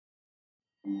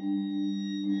Oh,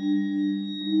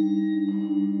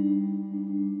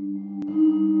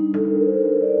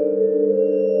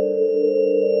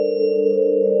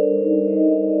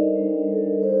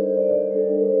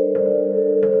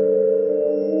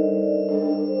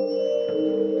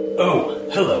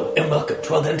 hello, and welcome to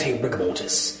Dente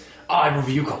Rigamortis. I'm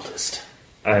Review Cultist.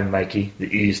 I'm Mikey, the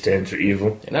E stands for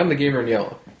evil. And I'm the gamer in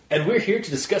yellow. And we're here to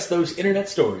discuss those internet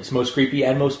stories, most creepy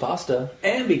and most pasta,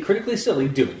 and be critically silly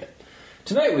doing it.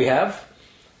 Tonight we have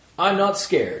I'm Not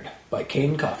Scared by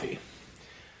Kain Coffey.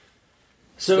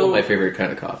 Still my favorite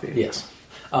kind of coffee. Yes.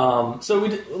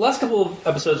 The last couple of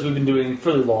episodes we've been doing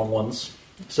fairly long ones.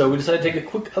 So we decided to take a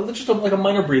quick, just like a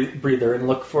minor breather,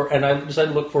 and I decided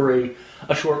to look for a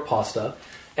short pasta.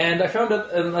 And I found it,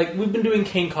 and like we've been doing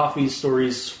Kain Coffey's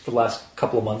stories for the last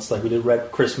couple of months. Like we did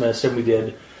Red Christmas, and we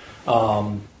did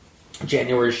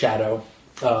January Shadow.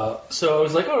 So I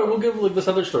was like, oh, we'll give this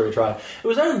other story a try. It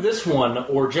was either this one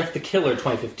or Jeff the Killer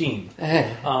 2015.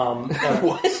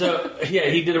 What? So yeah,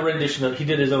 he did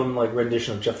his own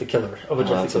rendition of Jeff the Killer Jeff the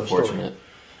Killer unfortunate.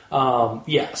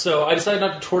 story. So I decided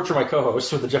not to torture my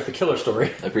co-host with the Jeff the Killer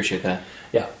story. I appreciate that.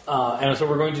 Yeah, and so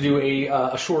we're going to do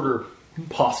a shorter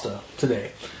pasta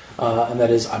today, and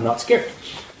that is I'm Not Scared.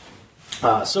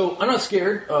 So I'm Not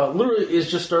Scared literally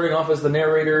is just starting off as the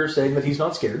narrator saying that he's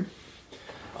not scared,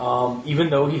 even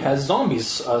though he has zombies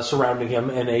surrounding him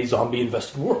in a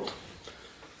zombie-infested world.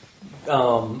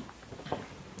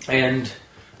 And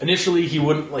initially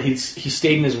he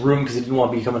stayed in his room because he didn't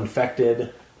want to become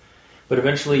infected. But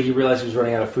eventually he realized he was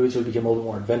running out of food, so he became a little bit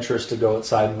more adventurous to go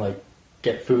outside and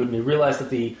get food. And he realized that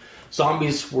the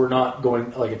zombies were not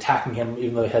attacking him,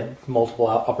 even though they had multiple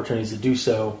opportunities to do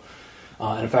so.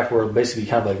 And in fact, were basically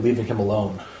kind of leaving him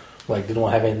alone, didn't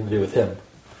want to have anything to do with him.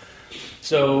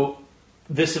 So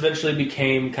this eventually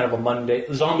became kind of a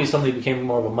mundane. Zombies suddenly became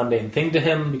more of a mundane thing to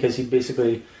him because he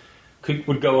basically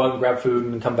would go out and grab food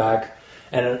and come back,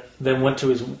 and then went to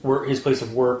his place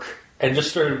of work. And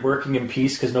just started working in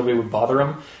peace because nobody would bother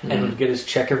him, and would get his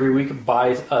check every week by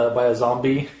a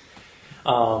zombie,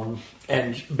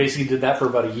 and basically did that for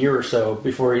about a year or so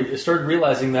before he started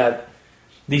realizing that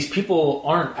these people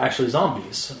aren't actually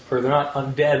zombies, or they're not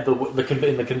undead.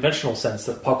 In the conventional sense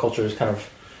that pop culture is kind of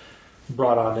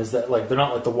brought on is that they're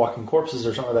not like the walking corpses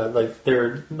or something like that.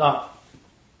 They're not.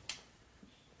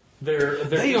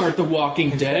 They aren't the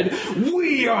Walking Dead.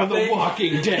 We are the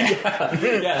Walking Dead.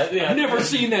 Yeah. I've never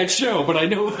seen that show, but I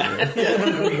know that.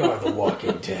 We are the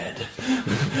Walking Dead.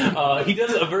 He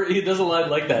does a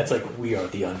line like that. It's like, we are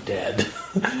the undead.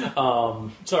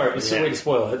 Sorry, it's a way to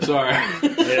spoil it. Sorry. He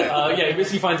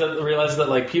basically realizes that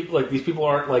these people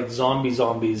aren't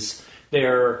zombies.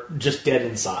 They're just dead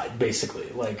inside,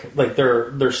 basically.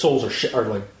 Their souls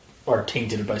are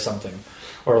tainted by something,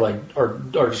 or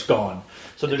just gone.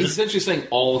 So they're He's essentially saying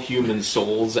all human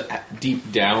souls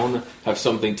deep down have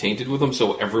something tainted with them,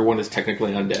 so everyone is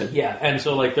technically undead. Yeah, and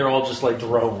so they're all just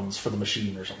drones for the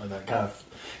machine or something like that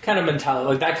kind of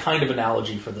mentality, that kind of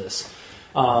analogy for this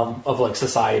of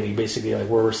society, basically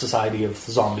we're a society of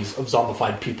zombies, of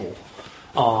zombified people,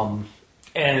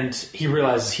 and he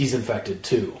realizes he's infected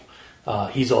too.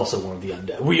 He's also one of the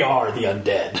undead. We are the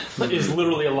undead. Is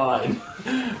literally a line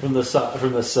from the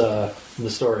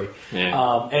story.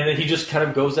 Yeah. And then he just kind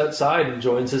of goes outside and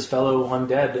joins his fellow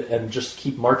undead and just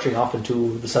keep marching off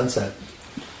into the sunset.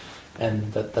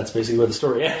 And that's basically where the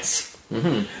story ends.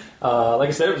 Mm-hmm. Like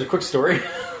I said, it was a quick story.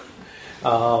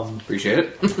 Appreciate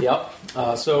it. Yep.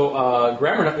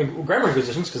 Grammar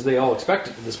inquisitions, because they all expect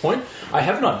it at this point. I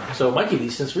have none. So Mikey,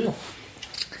 these things real.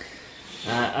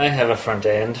 I have a front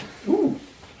end. Ooh.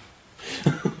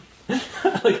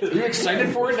 Are you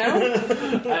excited for it now?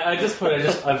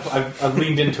 I've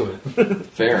leaned into it.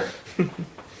 Fair.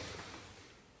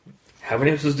 How many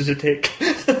episodes did it take?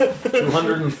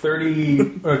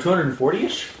 230 or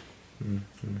 240-ish?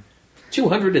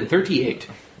 238.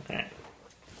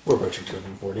 We're approaching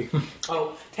 240.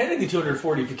 Oh, technically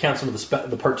 240 if you count some of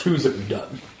the part 2s that we've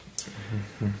done.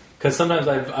 Because sometimes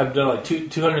I've done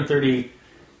 230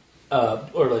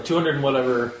 or 200 and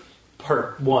whatever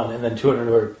part 1 and then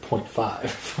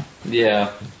 200.5.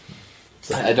 Yeah.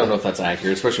 I don't know if that's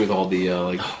accurate, especially with all the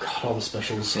oh god, all the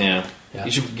specials. Yeah.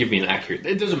 You should give me an accurate.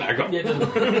 It doesn't matter. Go. Yeah, it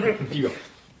doesn't. You go.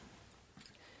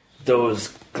 Those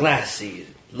glassy,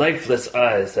 lifeless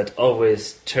eyes that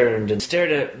always turned and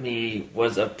stared at me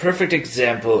was a perfect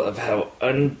example of how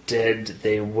undead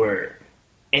they were.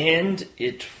 And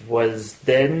it was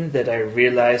then that I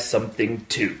realized something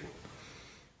too.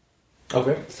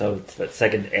 Okay. So that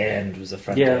second "and" was a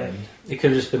front Yeah. end. It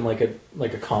could have just been like a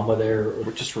comma there.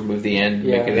 Or Just remove the end,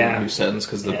 Yeah. make it Yeah. a new sentence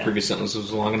because the Yeah. previous sentence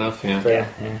was long enough. Yeah.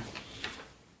 Yeah.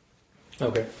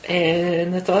 Okay.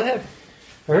 And that's all I have.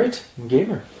 All right.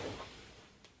 Gamer.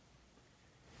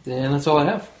 And that's all I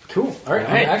have. Cool. All right.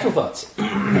 Alright. Actual thoughts.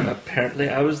 Apparently,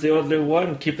 I was the only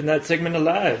one keeping that segment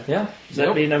alive. Yeah. Does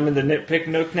that mean I'm in the nitpick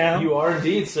nook now? You are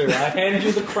indeed, sir. I hand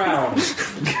you the crown.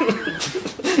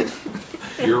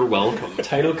 You're welcome.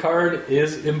 Title card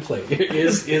is in play.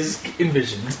 Is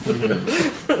envisioned.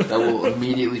 I will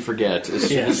immediately forget as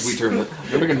soon as we turn the...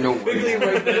 I'm going to know... Quickly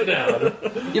write that down.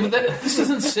 Yeah, but this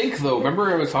doesn't sync, though.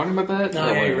 Remember I was talking about that? No,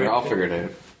 Yeah, yeah, whatever. right. I'll figure it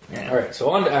out. Yeah. All right. So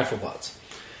on to actual thoughts.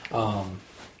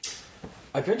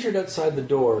 I ventured outside the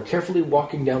door, carefully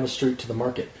walking down the street to the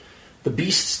market. The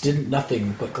beasts did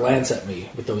nothing but glance at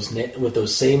me with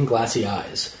those same glassy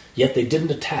eyes. Yet they didn't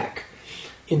attack.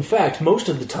 In fact, most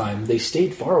of the time, they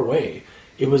stayed far away.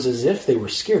 It was as if they were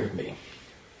scared of me.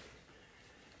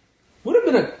 Would have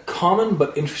been a common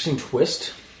but interesting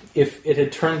twist if it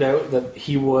had turned out that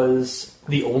he was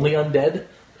the only undead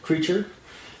creature,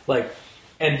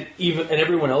 and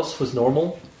everyone else was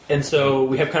normal, and so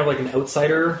we have kind of like an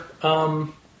outsider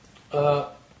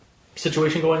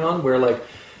situation going on where like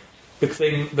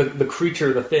the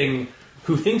creature, the thing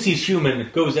who thinks he's human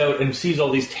goes out and sees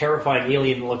all these terrifying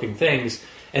alien-looking things.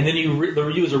 And then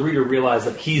you as a reader realize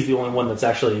that he's the only one that's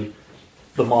actually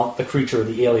the creature,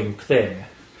 the alien thing,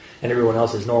 and everyone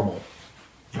else is normal.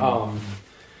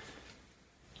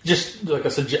 Just like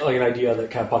an idea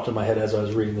that kind of popped in my head as I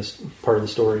was reading this part of the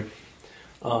story.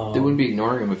 They wouldn't be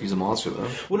ignoring him if he's a monster, though.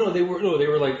 Well, no, they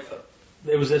were like,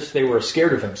 it was as if they were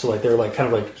scared of him. So like they were like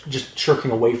kind of like just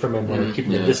shirking away from him, or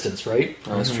keeping a distance, right?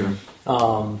 Oh, that's true.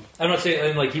 I'm not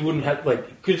saying like he wouldn't have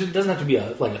because it doesn't have to be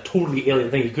a totally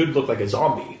alien thing. He could look like a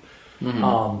zombie,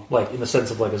 like in the sense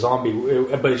of like a zombie.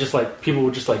 But it's just like people were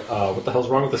just like, "What the hell's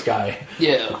wrong with this guy?"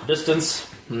 Yeah. Distance.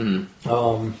 Where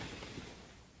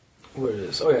it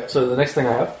is? Oh yeah. So the next thing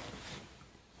I have.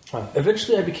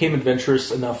 Eventually, I became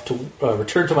adventurous enough to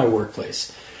return to my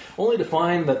workplace, only to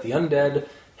find that the undead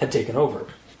had taken over.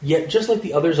 Yet, just like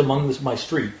the others among my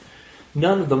street,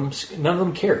 none of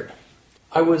them cared.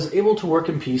 I was able to work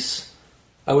in peace.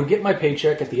 I would get my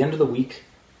paycheck at the end of the week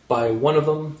by one of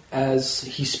them as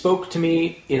he spoke to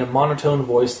me in a monotone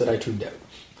voice that I tuned out.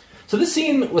 So this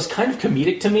scene was kind of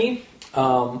comedic to me.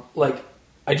 I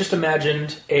just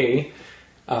imagined,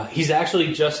 he's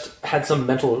actually just had some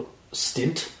mental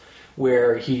stint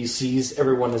where he sees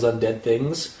everyone as undead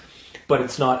things, but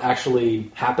it's not actually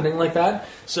happening like that.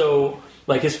 So,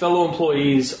 like, his fellow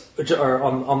employees are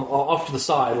on off to the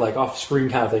side, like off screen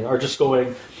kind of thing, are just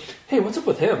going, "Hey, what's up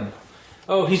with him?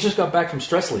 Oh, he's just got back from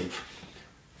stress leave.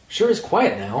 Sure is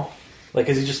quiet now." Like,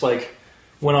 because he just like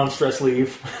went on stress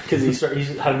leave because he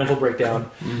had a mental breakdown,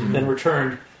 then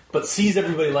returned, but sees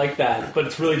everybody like that. But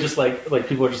it's really just like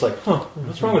people are just like, "Huh,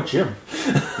 what's wrong with Jim?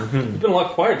 He's been a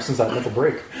lot quieter since that mental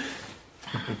break."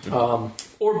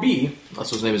 Or B.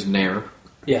 Also, his name is Nair.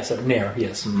 Yes, Nair,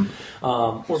 yes.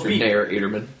 Or Mr. B. Nair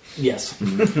Aderman. Yes.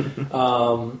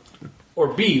 Or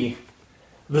B.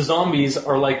 The zombies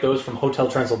are like those from Hotel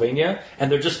Transylvania,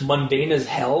 and they're just mundane as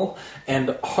hell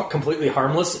and completely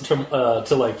harmless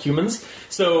to like humans.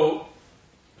 So,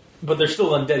 but they're still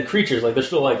undead creatures. Like they're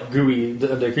still like gooey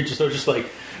undead creatures. So it's just like,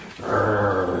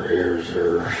 here's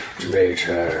your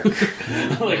paycheck.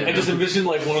 Like I just envisioned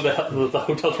like one of the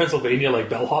Hotel Transylvania like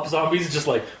bellhop zombies, just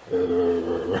like,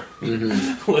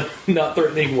 like not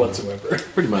threatening whatsoever.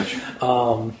 Pretty much.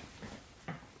 And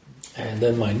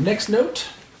then my next note.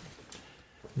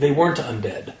 They weren't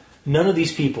undead. None of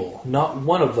these people, not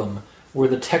one of them, were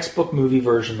the textbook movie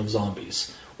version of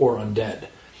zombies or undead.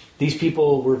 These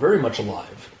people were very much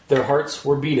alive. Their hearts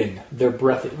were beating. Their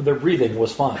breathing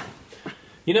was fine.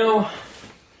 You know,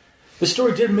 the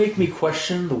story did make me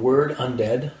question the word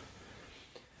undead.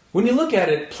 When you look at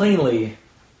it plainly,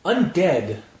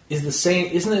 undead is the same.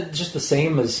 Isn't it just the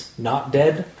same as not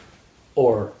dead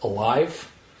or alive?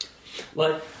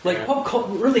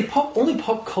 Only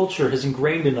pop culture has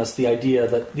ingrained in us the idea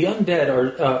that the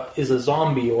undead is a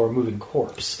zombie or a moving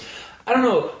corpse. I don't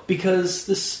know, because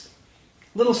this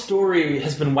little story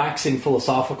has been waxing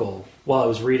philosophical while I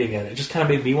was reading it. It just kind of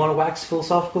made me want to wax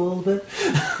philosophical a little bit.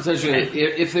 Essentially,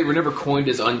 if they were never coined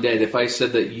as undead, if I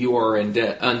said that you are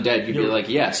undead, you'd be like,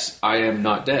 yes, I am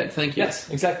not dead. Thank you. Yes,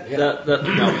 exactly.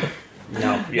 Yeah.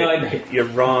 No, you're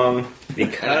wrong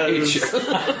because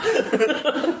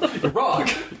You're wrong.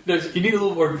 You need a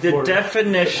little more. The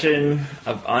definition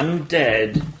of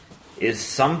undead is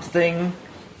something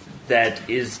that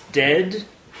is dead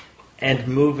and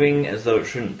moving as though it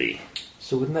shouldn't be.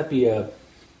 So wouldn't that be a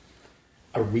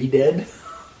re-dead?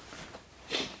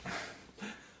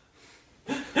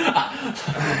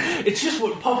 It's just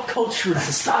what pop culture and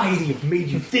society have made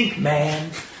you think,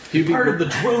 man. He'd be part of the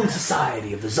drone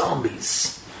society of the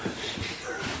zombies.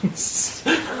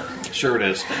 Sure it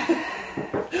is.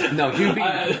 No, he'd be...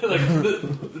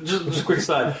 just a quick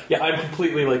side. Yeah, I'm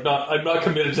completely, I'm not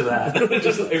committed to that.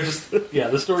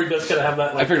 The story does kind of have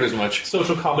that, I figured as much.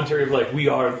 social commentary of, we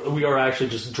are actually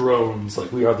just drones.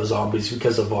 We are the zombies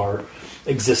because of our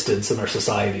existence in our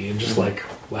society. And just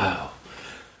wow.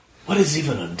 What is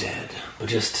even undead? But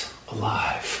just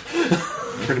alive.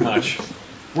 Pretty much.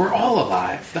 We're all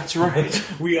alive. That's right.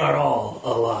 We are all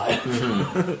alive.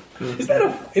 Mm-hmm. Is that a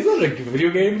video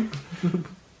game?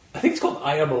 I think it's called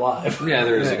I Am Alive. Yeah,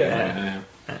 there is a game.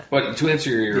 But to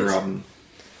answer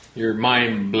your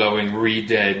mind-blowing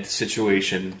re-dead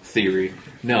situation theory,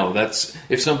 no, that's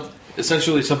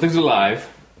essentially something's alive,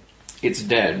 it's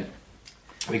dead,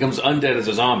 it becomes undead as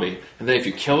a zombie, and then if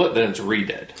you kill it, then it's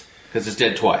re-dead because it's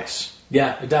dead twice.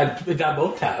 Yeah, it died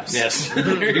both times. Yes,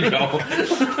 there you go. All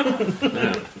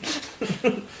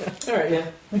right, yeah,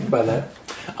 I can buy that.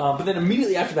 But then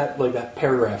immediately after that, that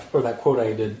paragraph or that quote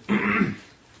I did,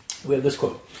 we have this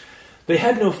quote: "They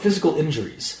had no physical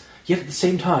injuries, yet at the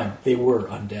same time they were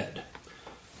undead."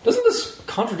 Doesn't this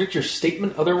contradict your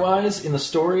statement otherwise in the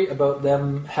story about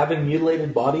them having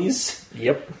mutilated bodies?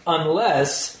 Yep.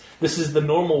 Unless this is the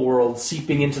normal world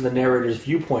seeping into the narrator's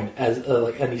viewpoint as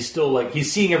and he's still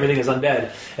he's seeing everything as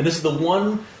undead, and this is the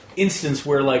one instance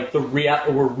where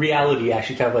where reality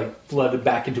actually kind of flooded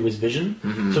back into his vision.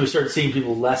 Mm-hmm. So we started seeing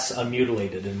people less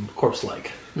unmutilated and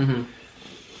corpse-like. Mm-hmm.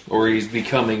 Or he's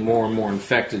becoming more and more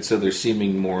infected, so they're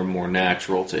seeming more and more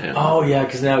natural to him. Oh yeah,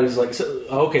 because now he's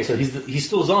so he's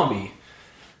still a zombie,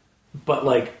 but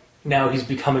now he's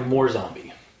becoming more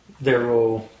zombie.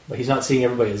 He's not seeing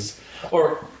everybody as,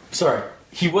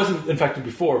 he wasn't infected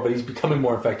before, but he's becoming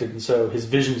more infected, and so his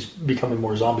vision's becoming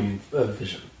more zombie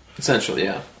vision. Essentially,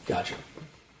 yeah. Gotcha.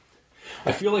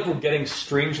 I feel like we're getting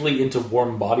strangely into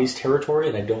warm bodies territory,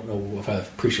 and I don't know if I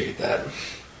appreciate that.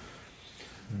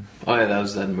 Oh yeah, that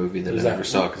was that movie that I never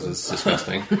saw because it's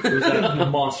disgusting. It was that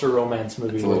monster romance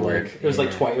movie. It's a little weird. It was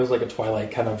it was like a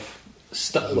Twilight kind of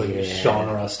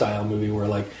genre style movie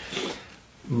where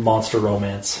monster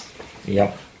romance.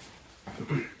 Yep.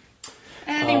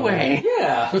 Anyway,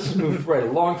 let's just move right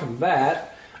along from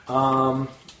that.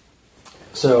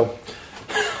 So,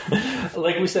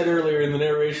 like we said earlier in the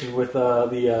narration with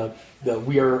we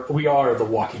are the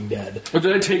Walking Dead. Oh,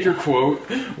 did I take your quote?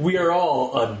 We are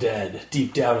all undead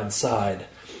deep down inside.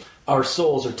 Our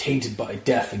souls are tainted by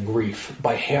death and grief,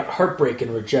 by heartbreak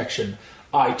and rejection.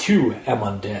 I too am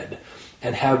undead,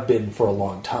 and have been for a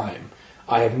long time.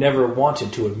 I have never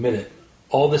wanted to admit it.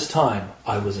 All this time,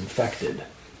 I was infected.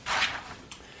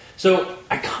 So,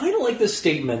 I kind of like this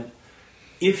statement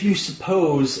if you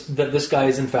suppose that this guy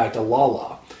is in fact a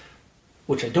Lala,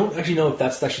 which I don't actually know if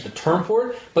that's actually the term for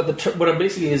it, but what I'm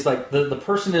basically is the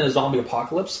person in a zombie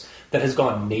apocalypse that has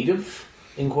gone native,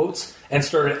 in quotes, and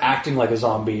started acting like a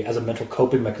zombie as a mental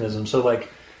coping mechanism. So,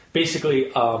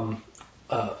 basically, a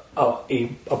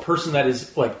person that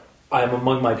is I am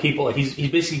among my people. He's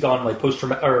basically gone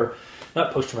post-traumatic, or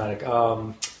not post-traumatic.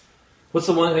 What's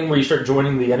the one thing where you start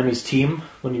joining the enemy's team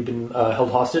when you've been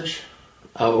held hostage?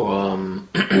 Oh,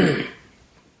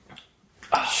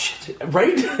 shit!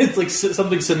 Right? It's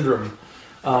something syndrome.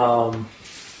 So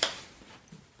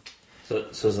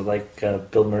is it like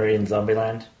Bill Murray in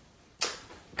Zombieland?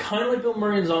 Kind of like Bill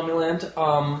Murray in Zombieland,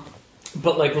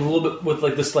 but with a little bit with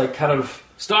this kind of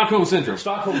Stockholm Syndrome.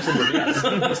 Stockholm Syndrome,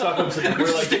 yes. Stockholm Syndrome.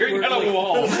 We're staring at a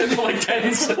wall for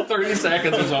 30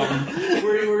 seconds or something.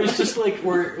 Where it's just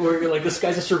where this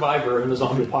guy's a survivor in the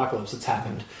zombie apocalypse that's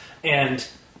happened. And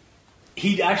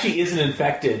he actually isn't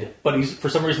infected, but for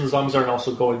some reason the zombies aren't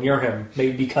also going near him,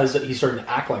 maybe because he's starting to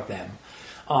act like them.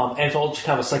 And it's all just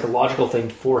kind of a psychological thing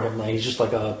for him. He's just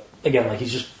he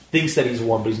just thinks that he's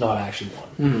one, but he's not actually one.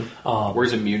 Mm-hmm. Or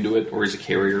he's immune to it, or he's a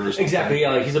carrier or something. Exactly,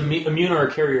 yeah. He's immune or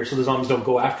a carrier, so the zombies don't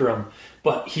go after him.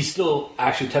 But he's still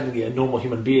actually technically a normal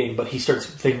human being, but he starts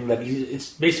thinking that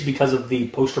it's basically because of the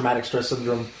post-traumatic stress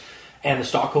syndrome and the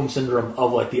Stockholm Syndrome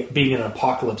of being in an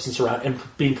apocalypse and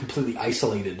being completely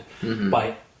isolated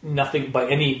by nothing, by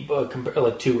any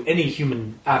to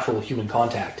any actual human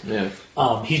contact. Yeah.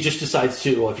 He just decides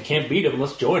to, if you can't beat him,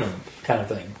 let's join him, kind of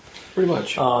thing. Pretty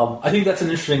much. I think that's an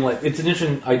interesting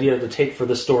idea to take for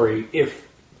this story if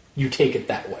you take it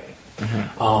that way.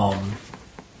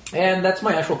 Mm-hmm. And that's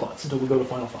my actual thoughts until we go to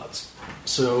final thoughts.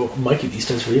 So, Mikey, these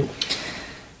things for you.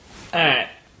 Alright.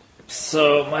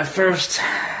 So, my first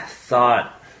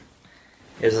thought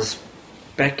is a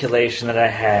speculation that I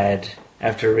had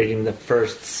after reading the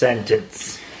first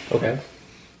sentence. Okay.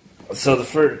 So, the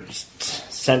first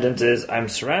sentence is, I'm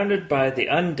surrounded by the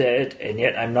undead, and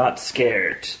yet I'm not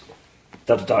scared.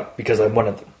 because I'm one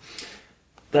of them.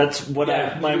 That's what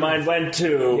my mind went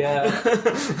to. Yeah.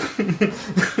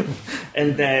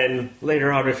 And then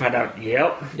later on we find out,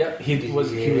 Yep, he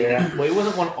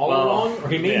wasn't one all along, or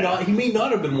he may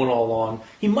not have been one all along.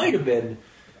 He might have been,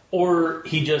 or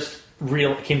he just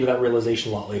came to that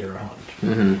realization a lot later on.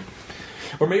 Mm-hmm.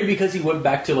 Or maybe because he went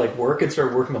back to like work and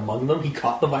started working among them, he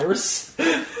caught the virus.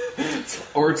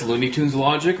 Or it's Looney Tunes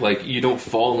logic, like you don't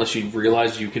fall unless you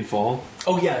realize you can fall.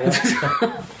 Oh yeah.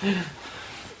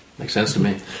 Makes sense to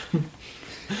me.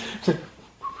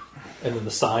 And then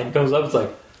the sign comes up, it's like,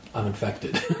 I'm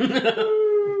infected.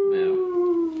 Yeah.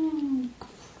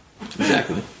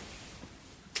 Exactly.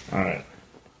 Alright.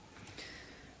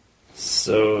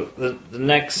 So, the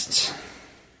next...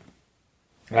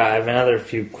 I have another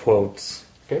few quotes.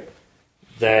 Okay.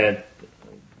 That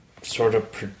sort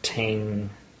of pertain...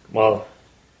 Well...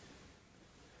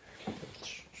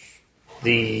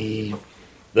 The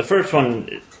first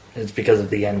one is because of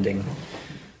the ending.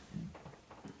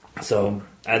 So,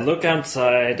 I look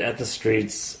outside at the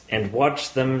streets and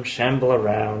watch them shamble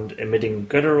around, emitting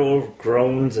guttural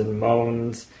groans and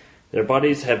moans. Their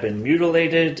bodies have been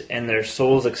mutilated and their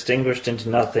souls extinguished into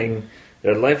nothing.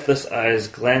 Their lifeless eyes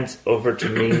glance over to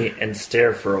me and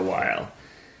stare for a while.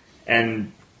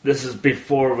 And this is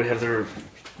before we have the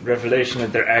revelation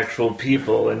that they're actual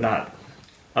people and not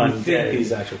undead. Think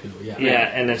these actual people, yeah.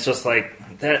 Yeah, and it's just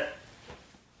like, that...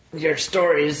 Your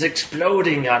story is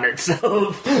exploding on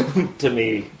itself to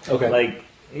me. Okay. Like,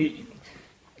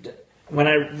 when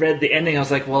I read the ending, I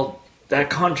was like, well, that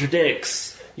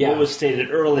contradicts what was stated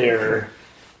earlier.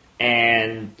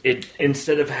 And it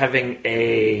instead of having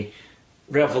a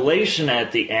revelation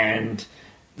at the end,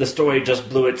 the story just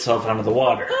blew itself out of the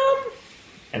water.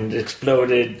 And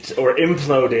exploded, or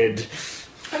imploded.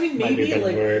 I mean, maybe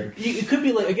like it could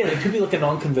be like, again, it could be like a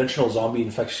non-conventional zombie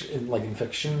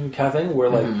infection kind of thing, where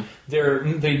like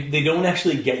they don't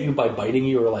actually get you by biting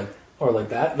you or like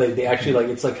that. They actually like,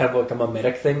 it's like kind of like a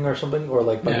mimetic thing or something, or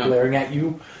like by glaring at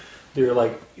you. They're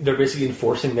basically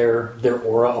enforcing their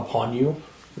aura upon you,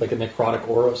 like a necrotic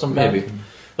aura of some kind. Maybe.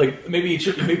 Like maybe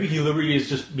he literally is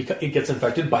just because it gets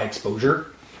infected by exposure,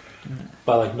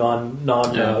 by like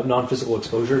non-physical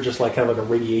exposure, just like kind of like a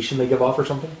radiation they give off or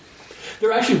something.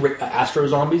 They're actually astro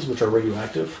zombies, which are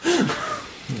radioactive.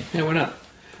 Yeah, why not?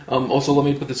 Also, let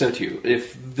me put this out to you.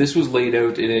 If this was laid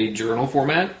out in a journal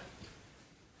format,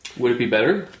 would it be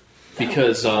better?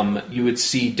 Because you would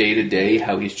see day to day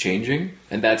how he's changing,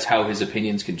 and that's how his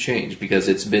opinions can change, because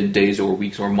it's been days or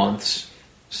weeks or months.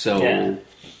 So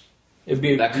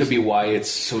that could be why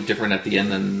it's so different at the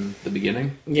end than the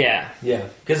beginning. Yeah. Yeah,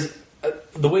 because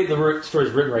the way the story's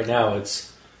written right now,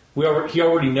 he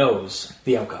already knows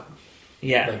the outcome.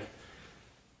 Yeah. Like,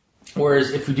 whereas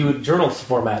if we do a journal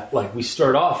format, like we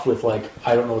start off with like,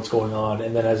 I don't know what's going on,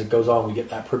 and then as it goes on, we get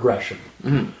that progression.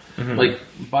 Mm-hmm. Mm-hmm. Like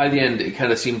by the end, it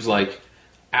kind of seems like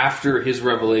after his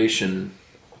revelation,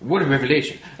 what a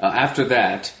revelation! After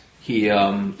that, he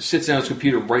sits down at his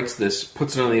computer, writes this,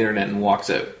 puts it on the internet, and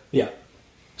walks out. Yeah.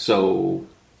 So,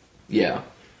 yeah.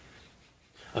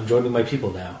 I'm joining my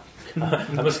people now. I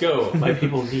must go. My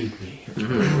people need me.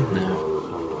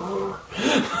 Mm-hmm.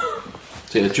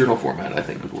 So yeah, the journal format, I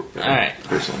think, would work better. All right.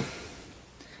 Personally.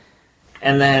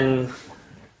 And then,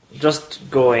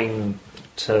 just going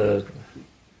to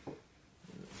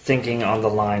thinking on the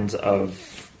lines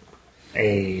of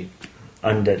a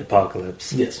undead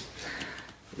apocalypse. Yes.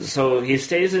 So he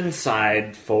stays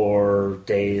inside for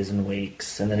days and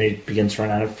weeks, and then he begins to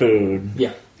run out of food.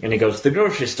 Yeah. And he goes to the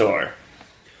grocery store.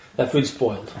 That food's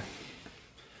spoiled.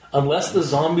 Unless the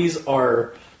zombies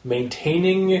are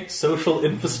maintaining social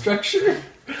infrastructure.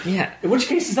 Yeah. In which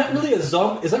case, is that really is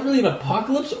that really an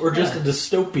apocalypse or just a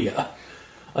dystopia?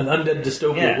 An undead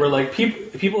dystopia where like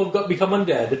people have become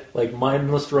undead, like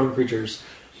mindless drone creatures,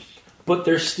 but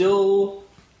they're still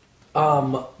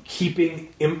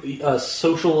keeping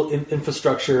social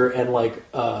infrastructure and like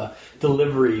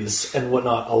deliveries and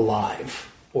whatnot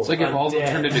alive. It's like if all of them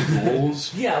turned into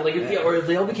ghouls. Or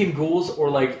they all became ghouls, or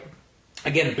like,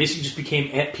 again, basically just became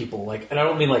ant people. Like, and I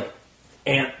don't mean like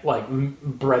ant like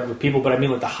bred with people, but I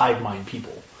mean like the hive mind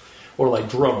people, or like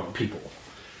drone people.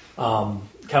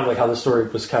 Kind of like how the story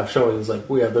was kind of showing. Is like,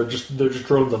 well, yeah, they're just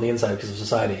drones on the inside because of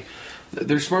society.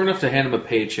 They're smart enough to hand him a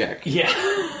paycheck. Yeah.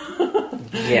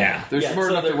 Yeah. They're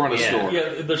smart enough to run a store.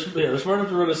 Yeah, they're smart enough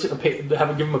to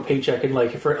run give him a paycheck and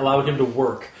like allowing him to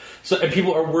work. So, and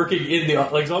people are working in the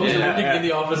zombies are working in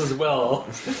the office as well,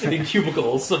 in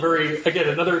cubicles. So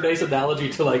another nice analogy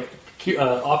to like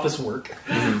office work.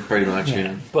 Pretty much,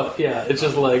 yeah. But yeah, it's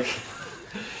just like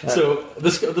so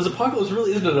this apocalypse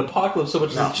really isn't an apocalypse so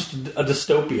much as it's just a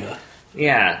dystopia.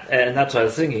 Yeah, and that's what I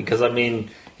was thinking, because, I mean,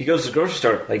 he goes to the grocery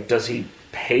store, like, does he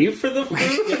pay for the food?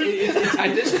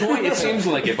 At this point, it seems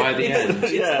like it by the end.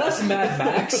 It's less Mad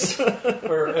Max,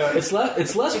 or it's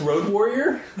less Road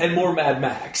Warrior and more Mad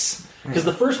Max. Because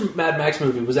the first Mad Max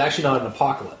movie was actually not an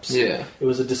apocalypse. Yeah, it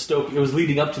was a dystopia. It was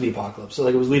leading up to the apocalypse, so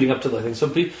like it was leading up to the thing. So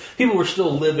people were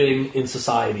still living in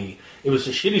society. It was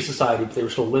a shitty society, but they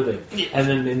were still living. Yeah. And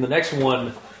then in the next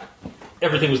one,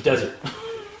 everything was desert.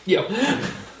 Yep.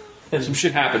 And some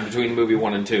shit happened between movie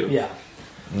 1 and 2. Yeah.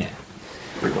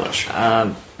 Pretty much.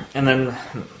 And then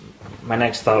my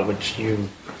next thought, which you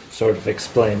sort of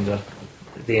explained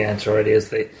the answer already, is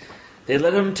they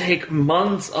let him take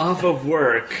months off of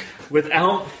work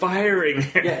without firing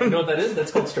him. Yeah, you know what that is?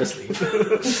 That's called stress leave.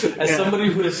 As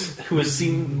somebody who has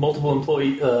seen multiple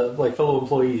fellow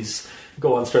employees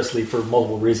go on stress leave for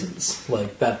multiple reasons,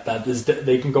 like that is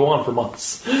they can go on for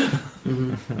months.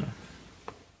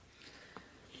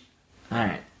 All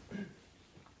right.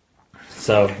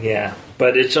 So, yeah.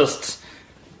 But it's just...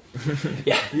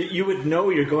 Yeah. You would know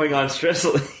you're going on stress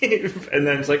leave, and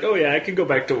then it's like, oh yeah, I can go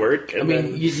back to work. And I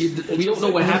mean, we don't know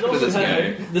what happened to this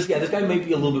guy. This guy may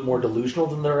be a little bit more delusional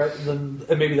than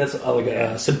and maybe that's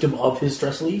a symptom of his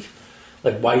stress leave.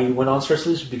 Like, why he went on stress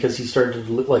leave, because he started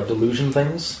to delusion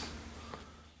things.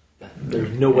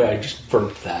 There's no way I just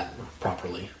verbed that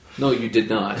properly. No, you did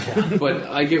not. Yeah. But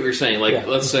I get what you're saying. Like,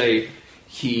 let's say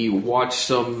he watched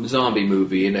some zombie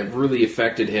movie and it really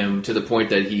affected him to the point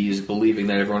that he's believing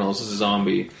that everyone else is a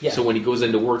zombie. Yeah. So when he goes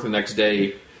into work the next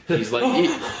day, he's like,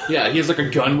 he has like a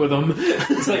gun with him.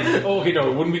 It's like, it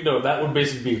wouldn't be, that would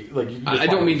basically be like. I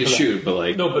don't mean to shoot, but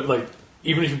like. No, but like,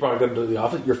 even if you brought a gun to the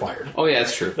office, you're fired. Oh yeah,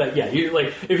 that's true. Like, you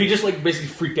like if you just like basically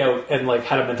freaked out and like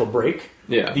had a mental break.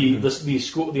 Yeah. The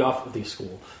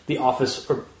office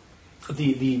or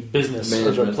the business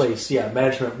management. Or the place,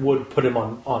 management would put him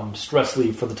on stress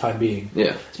leave for the time being.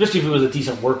 Yeah. Especially if he was a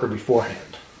decent worker beforehand.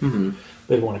 Mm-hmm.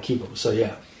 They'd want to keep him. So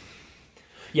yeah.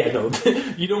 Yeah, no,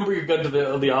 you don't bring your gun to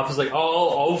the office like,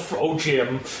 oh,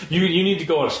 Jim, you need to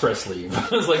go on a stress leave.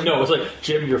 It's like, no, it's like,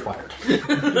 Jim, you're fired,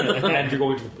 and you're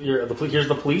going to here's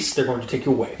the police. They're going to take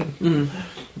you away. Mm-hmm.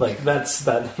 Like that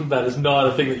is not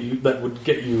a thing that would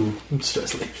get you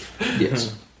stress leave.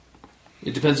 Yes,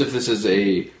 it depends if this is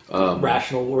a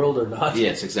rational world or not.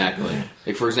 Yes, exactly.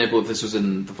 Like for example, if this was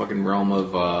in the fucking realm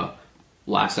of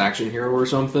Last Action Hero or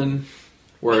something,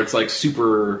 where it's like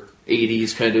super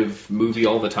 80s kind of movie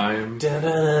all the time. And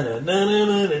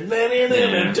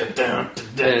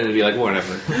it'd be like,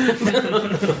 whatever.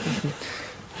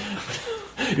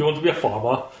 You want to be a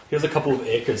farmer? Here's a couple of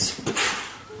acres.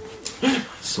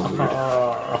 So weird.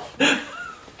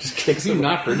 Just kicks. Have you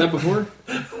not heard that before?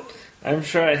 I'm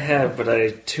sure I have, but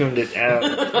I tuned it out.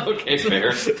 Okay,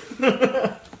 fair.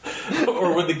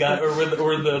 Or when the guy, or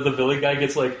the villain guy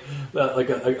gets like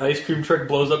an ice cream truck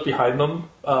blows up behind them,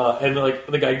 and like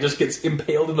the guy just gets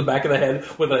impaled in the back of the head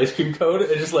with an ice cream cone,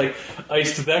 and just like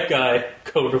iced that guy,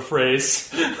 cone of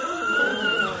phrase.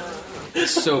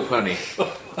 So funny. Oh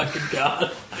fucking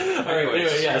god! All right,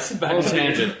 anyway, yes, back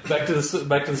to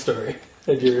the story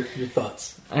and your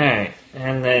thoughts. All right,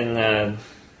 and then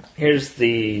here's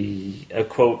a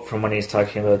quote from when he's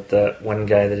talking about the one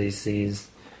guy that he sees.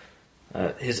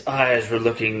 His eyes were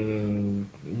looking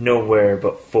nowhere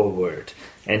but forward,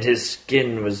 and his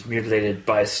skin was mutilated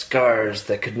by scars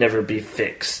that could never be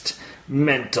fixed.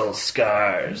 Mental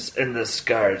scars, and the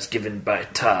scars given by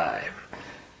time.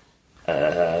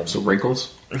 So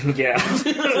wrinkles? Yeah.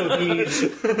 So he's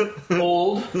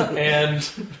old, and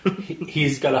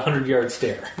he's got a 100-yard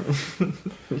stare.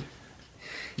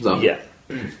 Yeah.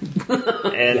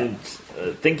 And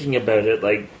thinking about it,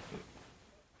 like,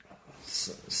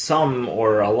 some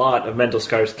or a lot of mental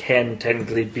scars can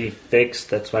technically be fixed.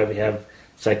 That's why we have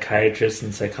psychiatrists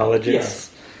and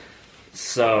psychologists. Yeah.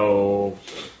 So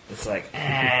it's like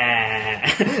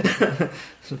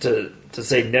to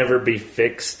say never be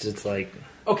fixed. It's like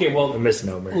a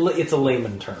misnomer. It's a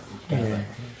layman term. Yeah.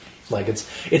 Like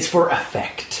it's for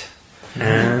effect.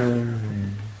 Yeah.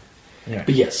 But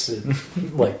yes,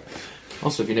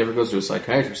 also if he never goes to a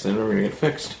psychiatrist, they're never going to get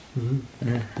fixed. Mm-hmm.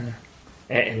 Mm-hmm.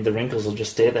 And the wrinkles will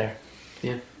just stay there.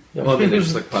 Yeah. Well, I mean, they're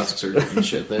just like plastic surgery and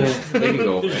shit. They can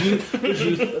go away.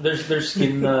 There's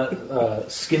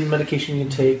skin medication you can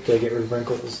take to get rid of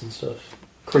wrinkles and stuff.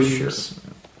 Creams.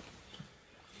 Sure.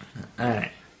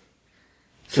 Alright.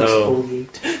 So,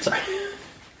 sorry.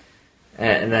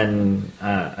 And then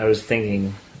I was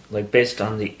thinking, like, based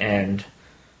on the end,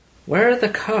 where are the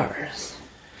cars?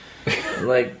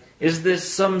 Like, is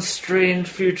this some strange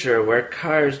future where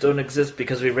cars don't exist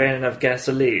because we ran out of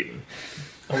gasoline?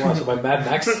 Oh, wow, so my Mad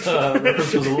Max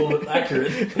reference was a little bit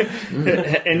accurate.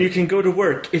 And you can go to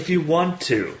work if you want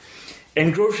to.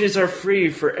 And groceries are free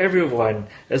for everyone,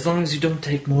 as long as you don't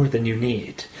take more than you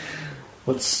need.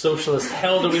 What socialist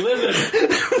hell do we live in?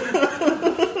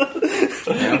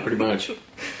 Yeah, pretty much.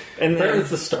 And Apparently it's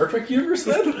the Star Trek universe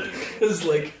then? It's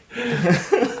like...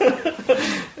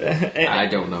 I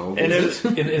don't know. And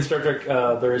in Star Trek,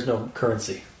 there is no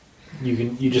currency.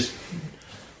 You just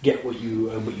get what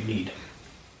you need.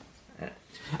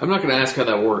 I'm not going to ask how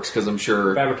that works because I'm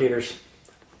sure. Fabricators.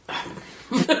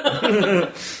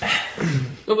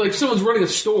 Like someone's running a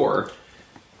store.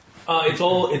 It's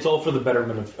all for the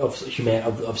betterment of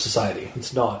society.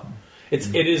 It's not.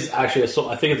 It is actually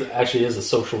I think it actually is a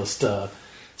socialist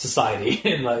society,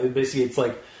 and basically it's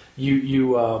like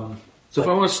you. So if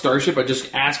I want a starship, I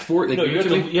just ask for it. They give it to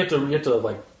me? You have to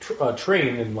like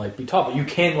train and like be taught. But you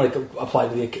can like apply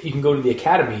to you can go to the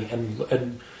academy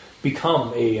and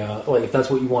become a like if that's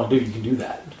what you want to do, you can do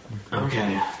that.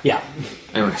 Okay. Yeah.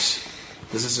 Anyways,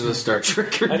 this isn't a Star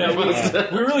Trek. I know.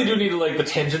 We really do need like the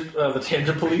tangent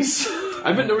police.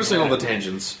 I've been noticing all the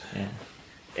tangents. Yeah.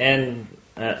 And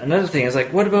another thing is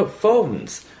like, what about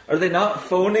phones? Are they not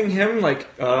phoning him? Like,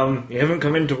 you haven't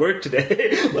come into work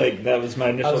today. Like that was my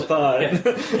initial thought. Yeah. And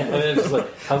then it's just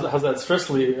like, how's that stress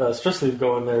leave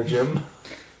going there, Jim?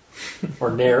 Or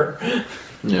Nair?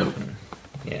 No.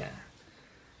 Yeah.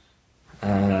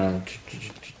 And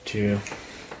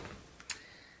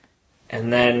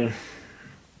then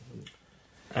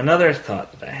another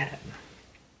thought that I had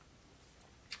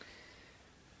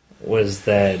was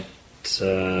that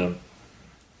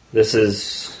this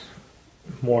is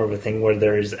more of a thing where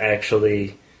there is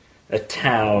actually a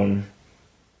town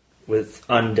with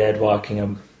undead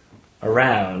walking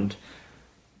around,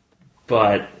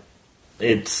 but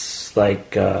it's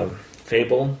like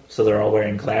Fable, so they're all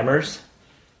wearing glamours.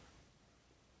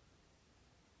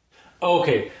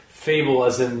 Okay, Fable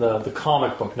as in the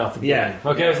comic book, not the game. Yeah.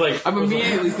 Okay, I was like... I'm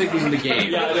immediately thinking the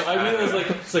game. Yeah, I mean, it was like...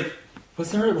 It's like...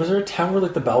 Was there a town where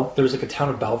like there was like a town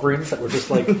of Balverines that were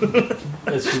just like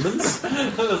as humans?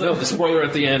 No, the spoiler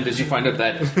at the end is you find out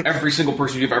that every single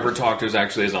person you've ever talked to is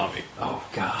actually a zombie. Oh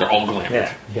god, they're all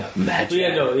glamour. Yeah.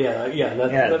 Magic.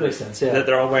 That makes sense. Yeah, That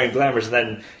they're all wearing glamours, and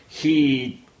then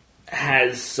he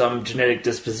has some genetic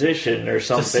disposition or to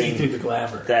see something through the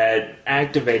glamour that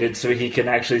activated so he can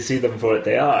actually see them for what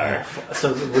they are.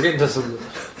 So we're getting to some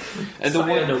And the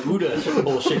one no Uda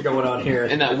bullshit going on here.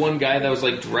 and that one guy that was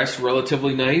like dressed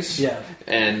relatively nice. Yeah.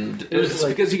 And It was it's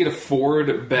like- because he could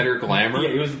afford better glamour.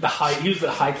 Yeah, he was the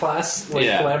high class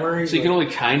glamour. So you can only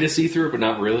kind of see through it, but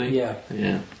not really. Yeah.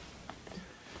 Yeah.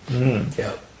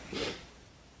 Yeah.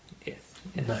 Yes.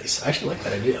 Nice. I actually like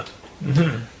that idea.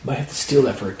 Mm-hmm. Might have to steal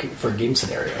that for a game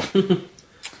scenario.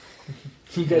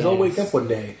 You guys all wake up one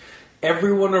day.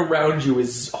 Everyone around you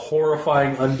is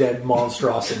horrifying undead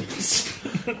monstrosities.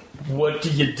 What do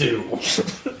you do?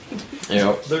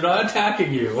 Yep. They're not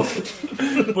attacking you,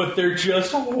 but they're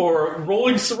just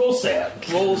roll sand.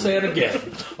 Roll sand again.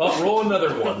 Roll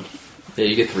another one. Yeah,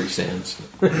 you get 3 sands.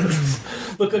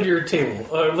 Look under your table.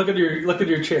 Look under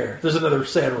your chair. There's another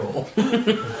sand roll.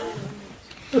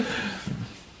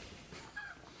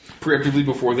 Preemptively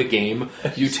before the game,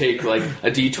 you take like a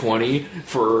D20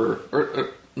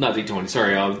 not D20,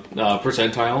 sorry,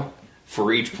 percentile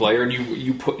for each player, and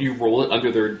you roll it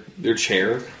under their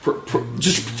chair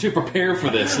just to prepare for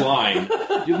this line.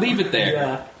 You leave it there,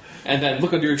 Yeah. and then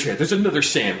look under your chair. There's another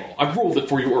sand roll. I rolled it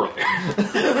for you earlier. You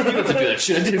don't have to do that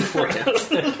shit. I did it for you.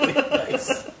 Nice.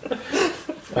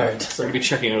 All right. I'm So gonna be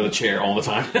checking out of the chair all the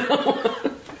time.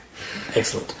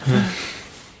 excellent.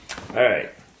 All right.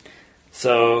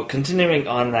 So, continuing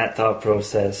on that thought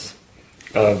process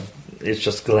of it's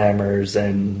just glamours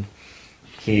and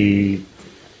he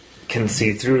can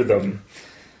see through them,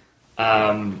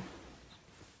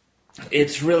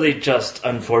 it's really just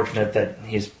unfortunate that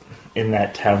he's in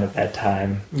that town at that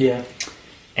time. Yeah.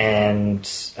 And,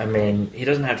 I mean, he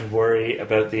doesn't have to worry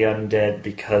about the undead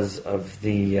because of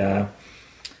the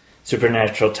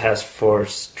Supernatural Task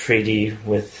Force treaty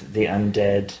with the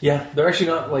undead. Yeah. They're actually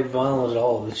not like violent at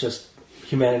all. It's just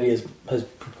humanity has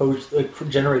proposed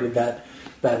generated that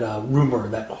rumor,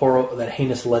 that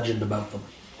heinous legend about them.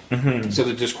 Mm-hmm. So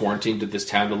they're just quarantined to this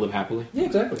town to live happily? Yeah,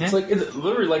 exactly. Yeah. It's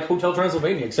literally like Hotel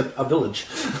Transylvania, except a village.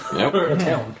 Yep. Or a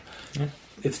town. Yeah.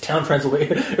 It's Town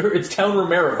Transylvania. Or it's Town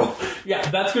Romero. Yeah,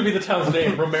 that's going to be the town's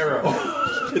name, Romero.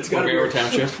 It's got Romero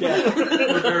Township? Yeah,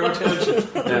 Romero Township.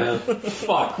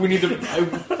 Fuck, we need to...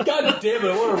 God damn it,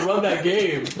 I want to run that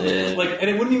game. Yeah. Like, and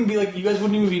it wouldn't even be like... You guys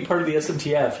wouldn't even be part of the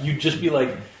SMTF. You'd just be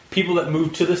like people that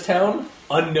moved to this town,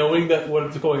 unknowing that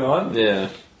what's going on. Yeah.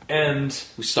 And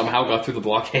we somehow got through the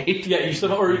blockade. Yeah, you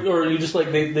somehow, or you just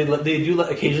like they do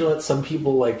occasionally let some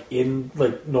people like in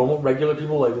like normal regular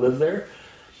people like live there,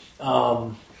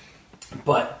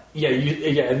 but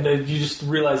and then you just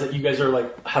realize that you guys are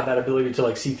like have that ability to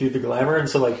like see through the glamour, and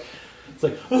so like it's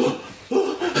like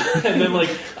and then like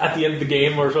at the end of the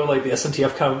game or so like the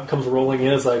SNTF comes rolling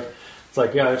in, it's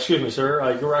like, yeah, excuse me,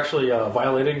 sir, you were actually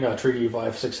violating Treaty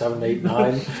 5, 6, 7, 8,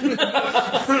 9.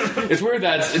 It's weird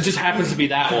that it just happens to be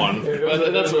that one.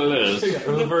 That's what it is. Yeah, it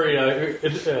was a very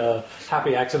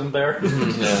happy accident there.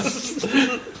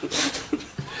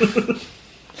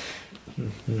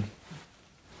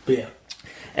 But yeah.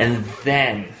 And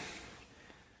then,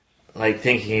 like,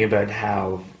 thinking about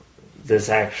how this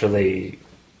actually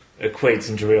equates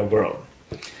into real world.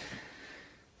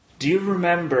 Do you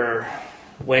remember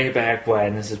way back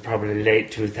when, this is probably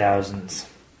late 2000s,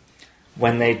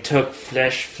 when they took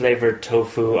flesh-flavored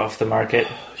tofu off the market?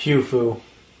 Hufu.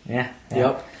 Yeah.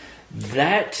 Yep.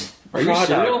 That Are product...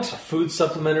 you serial? Food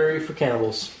supplementary for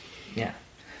cannibals. Yeah.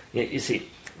 You see,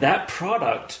 that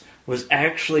product was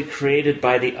actually created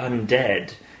by the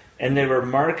undead, and they were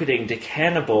marketing to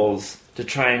cannibals to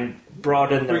try and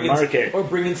broaden their market. Or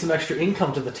bring in some extra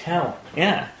income to the town.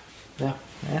 Yeah. Yeah.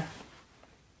 Yeah.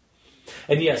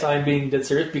 And yes, I'm being dead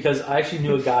serious because I actually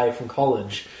knew a guy from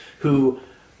college who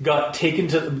got taken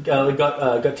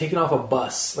got taken off a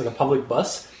bus, like a public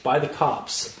bus, by the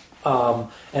cops,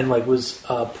 and like was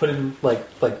put in like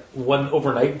one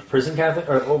overnight prison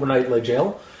or overnight like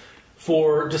jail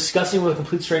for discussing with a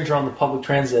complete stranger on the public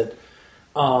transit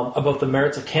about the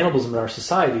merits of cannibalism in our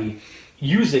society,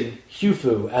 using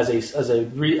Hufu as a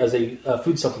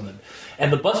food supplement. And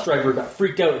the bus driver got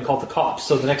freaked out and called the cops.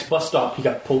 So the next bus stop, he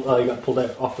got pulled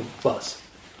out off the bus.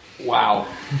 Wow.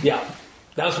 Yeah,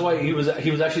 that's why he was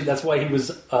actually. That's why he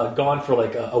was gone for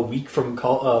like a week from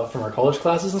our college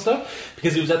classes and stuff,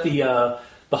 because he was at the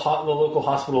local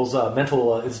hospital's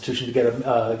mental institution to get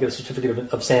a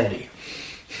certificate of sanity.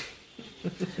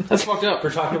 That's fucked up.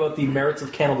 For talking about the merits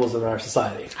of cannibalism in our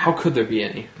society. How could there be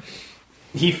any?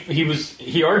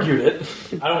 He argued it.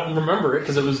 I don't remember it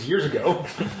because it was years ago.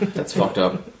 That's fucked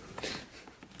up.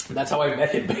 That's how I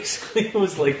met him. Basically, it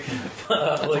was like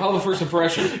That's a hell of a first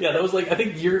impression. Yeah, that was like I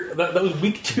think that was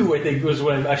week 2. I think was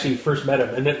when I actually first met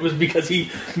him, and it was because he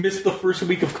missed the first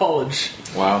week of college.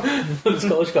 Wow, his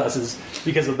college classes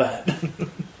because of that.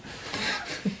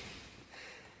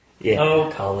 Yeah,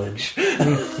 college.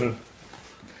 Yes.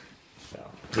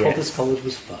 This college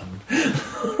was fun.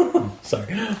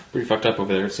 Sorry. Pretty fucked up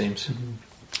over there, it seems.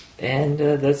 And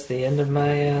that's the end of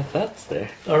my thoughts there.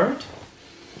 All right.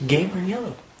 Gamer in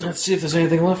yellow. Let's see if there's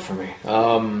anything left for me.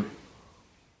 My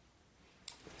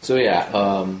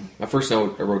first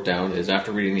note I wrote down is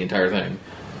after reading the entire thing,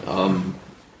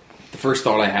 the first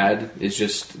thought I had is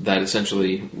just that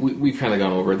essentially we've kind of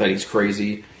gone over it, that he's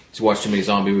crazy. He's watched too many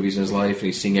zombie movies in his life, and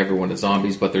he's seeing everyone as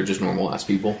zombies, but they're just normal ass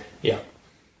people. Yeah.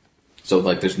 So,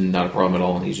 like, there's not a problem at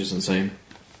all, and he's just insane.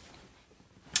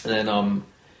 And then,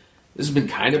 this has been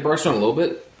kind of brushed on a little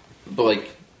bit, but, like,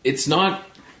 it's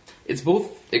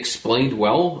both explained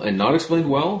well and not explained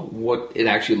well what it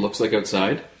actually looks like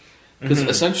outside. Because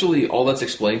essentially, all that's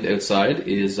explained outside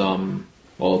is, I'll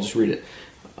just read it.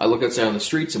 I look outside on the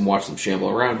streets and watch them shamble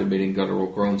around, emitting guttural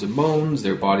groans and moans.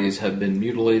 Their bodies have been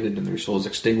mutilated and their souls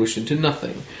extinguished into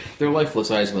nothing. Their lifeless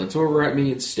eyes glance over at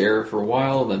me and stare for a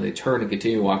while, then they turn and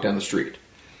continue to walk down the street.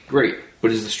 Great,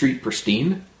 but is the street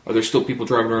pristine? Are there still people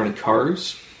driving around in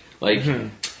cars? Like,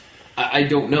 I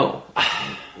don't know.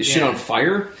 Is shit on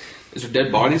fire? Is there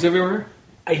dead bodies everywhere?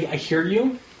 I hear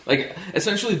you. Like,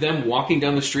 essentially them walking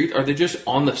down the street, are they just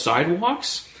on the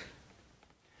sidewalks?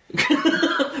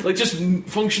 Like, just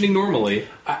functioning normally.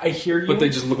 I hear you. But they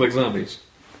just look like zombies.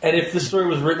 And if this story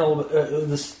was written a little bit,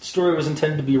 this story was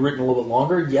intended to be written a little bit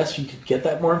longer, yes, you could get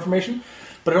that more information.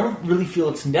 But I don't really feel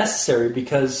it's necessary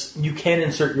because you can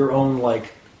insert your own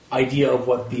like idea of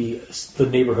what the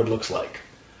neighborhood looks like.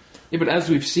 Yeah, but as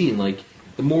we've seen, like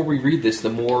the more we read this, the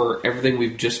more everything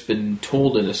we've just been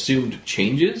told and assumed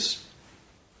changes.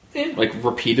 Yeah. Like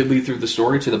repeatedly through the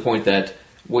story to the point that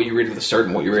what you read at the start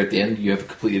and what you read at the end, you have a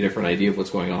completely different idea of what's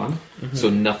going on. So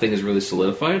nothing is really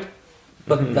solidified.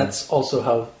 But that's also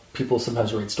how people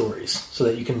sometimes write stories, so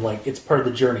that you can like it's part of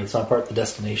the journey. It's not part of the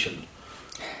destination.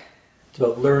 It's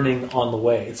about learning on the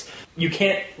way. You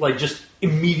can't like just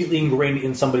immediately ingrain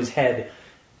in somebody's head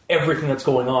everything that's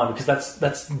going on because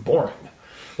that's boring.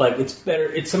 Like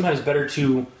it's sometimes better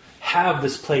to have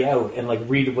this play out and like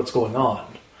read what's going on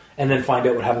and then find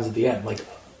out what happens at the end. Like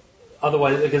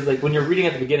otherwise, because like when you're reading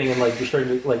at the beginning and like you're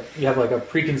starting to like you have like a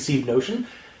preconceived notion,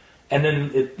 and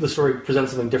then the story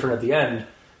presents something different at the end.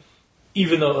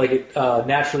 even though like it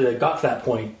naturally like, got to that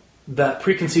point, that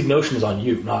preconceived notion is on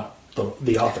you, not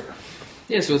the author.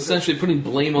 Yeah, so it's essentially putting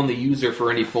blame on the user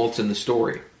for any faults in the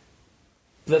story.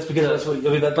 That's because that's what I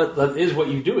mean. That is what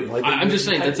you're doing. Like I'm just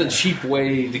saying that's a cheap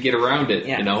way to get around it.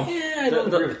 Yeah. You know. Yeah, I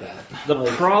don't agree with that. The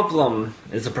problem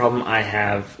is the problem I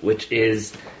have, which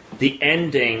is the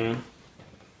ending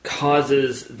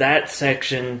causes that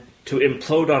section to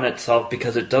implode on itself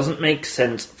because it doesn't make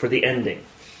sense for the ending.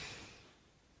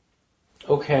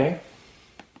 Okay.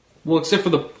 Well, except for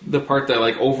the part that,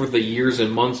 like, over the years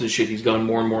and months and shit, he's gone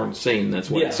more and more insane. That's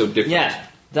why it's so different. Yeah,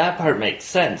 that part makes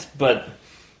sense, but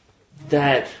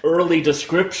that early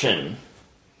description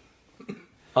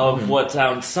of what's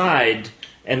outside,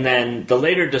 and then the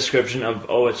later description of,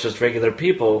 oh, it's just regular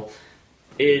people,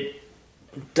 it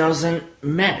doesn't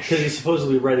mesh. Because he's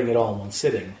supposedly writing it all in one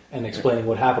sitting and explaining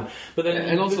what happened. But then,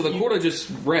 And also, the quote I just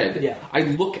read, Yeah. I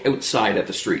look outside at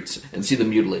the streets and see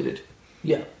them mutilated.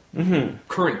 Yeah.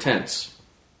 Current tense.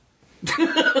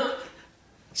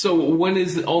 So when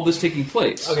is all this taking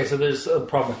place? Okay, so there's a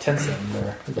problem with tense then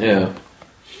there. Yeah.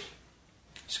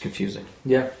 It's confusing.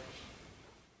 Yeah.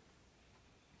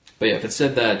 But yeah, if it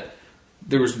said that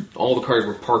there was all the cars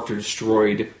were parked or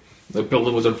destroyed, the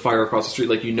building was on fire across the street,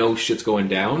 like you know shit's going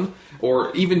down,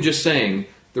 or even just saying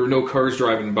there are no cars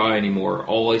driving by anymore,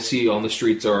 all I see on the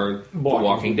streets are The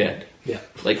Walking Dead. Yeah.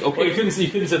 Like, Well, okay, you couldn't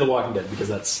say The Walking Dead because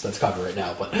that's copyright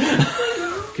now, but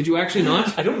could you actually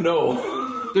not? I don't know.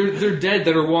 They're dead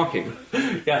that are walking.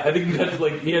 Yeah, I think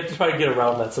you have to try to get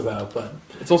around that somehow, but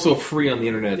It's also free on the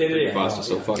internet. Creepypasta,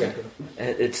 so fuck exactly.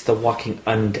 it. It's the walking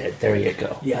undead. There you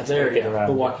go. Yeah, That's there how we you get go. around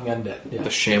The it. Walking Undead. Yeah. The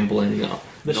shambling,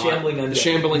 The shambling undead. The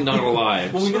shambling not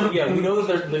alive. Well, we know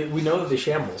that they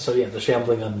shamble. So yeah, the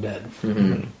shambling undead.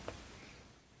 Mm-hmm.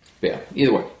 But yeah,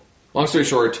 either way. Long story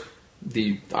short,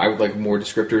 I would like more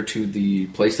descriptor to the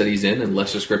place that he's in and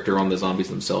less descriptor on the zombies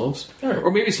themselves. Right.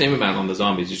 Or maybe same amount on the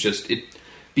zombies. It's just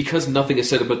because nothing is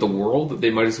said about the world, they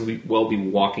might as well be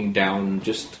walking down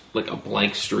just like a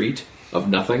blank street of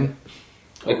nothing.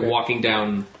 Like walking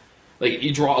down, like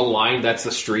you draw a line, that's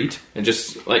the street, and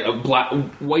just like a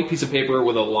white piece of paper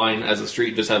with a line as a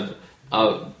street, just have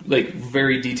like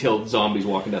very detailed zombies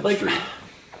walking down the street.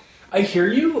 I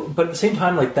hear you, but at the same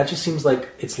time, like that just seems like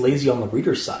it's lazy on the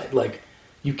reader's side. Like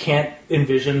you can't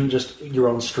envision just your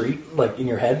own street, like in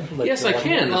your head. Like, yes, I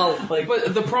can. Like,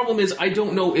 but the problem is, I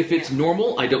don't know if it's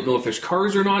normal. I don't know if there's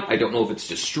cars or not. I don't know if it's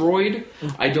destroyed.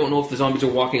 I don't know if the zombies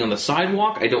are walking on the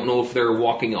sidewalk. I don't know if they're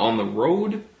walking on the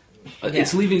road.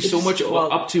 It's leaving so much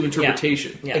up to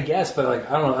interpretation. Yeah. I guess, but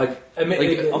like I don't know. I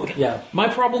mean, yeah. My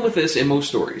problem with this in most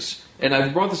stories, and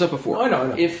I've brought this up before. I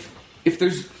know. If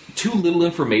there's too little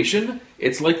information,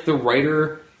 it's like the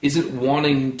writer isn't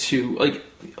wanting to like.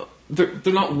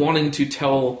 They're not wanting to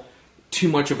tell too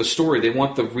much of a story. They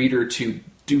want the reader to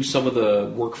do some of the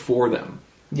work for them.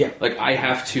 Yeah. Like, I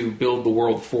have to build the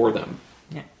world for them.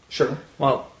 Yeah. Sure.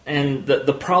 Well, and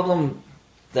the problem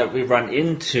that we run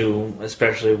into,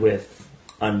 especially with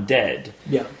undead,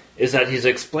 is that he's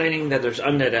explaining that there's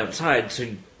undead outside, so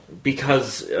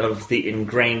because of the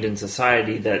ingrained in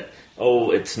society that,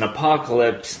 oh, it's an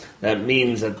apocalypse, that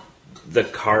means that the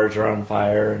cars are on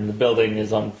fire and the building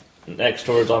is next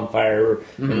door is on fire,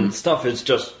 and stuff is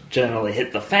just generally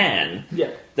hit the fan. Yeah.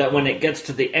 That when it gets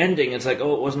to the ending, it's like,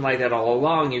 oh, it wasn't like that all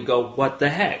along. You go, what the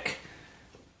heck?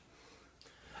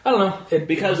 I don't know.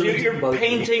 Because you're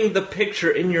painting the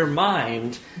picture in your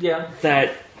mind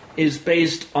that is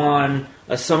based on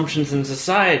assumptions in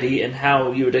society and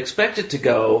how you would expect it to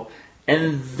go,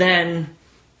 and then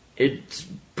it's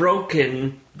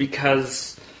broken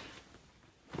because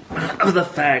of the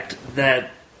fact that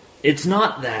it's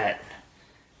not that.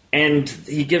 And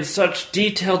he gives such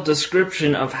detailed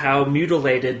description of how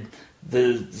mutilated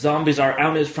the zombies are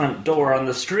out his front door on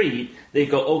the street. They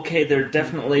go, okay, they're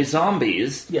definitely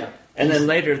zombies. Yeah. And then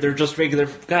later, they're just regular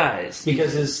guys.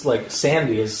 Because his, like,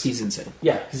 Sandy is... He's insane.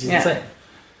 Yeah, because he's insane.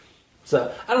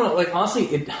 So, I don't know, like,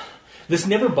 honestly, this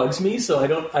never bugs me, so I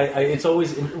don't... it's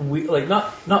always, like,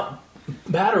 not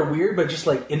bad or weird, but just,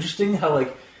 like, interesting how,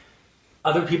 like,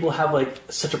 other people have, like,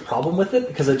 such a problem with it,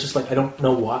 because I just, like, I don't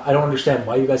know why. I don't understand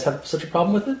why you guys have such a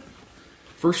problem with it.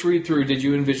 First read through, did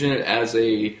you envision it as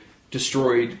a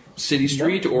destroyed city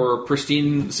street or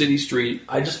pristine city street?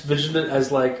 I just envisioned it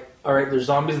as, like, all right, there's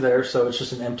zombies there, so it's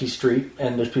just an empty street,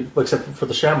 and there's people, except for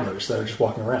the shamblers that are just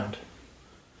walking around.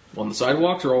 On the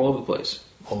sidewalks or all over the place?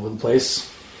 All over the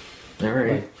place. All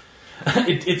right. Like,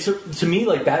 it's to me,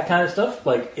 like, that kind of stuff,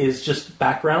 like, is just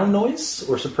background noise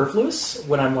or superfluous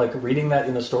when I'm, like, reading that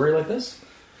in a story like this.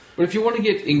 But if you want to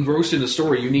get engrossed in a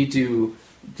story, you need to,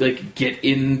 like, get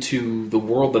into the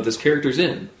world that this character's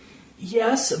in.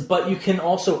 Yes, but you can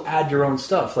also add your own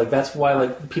stuff. Like, that's why,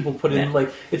 like, people put in,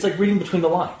 like, it's like reading between the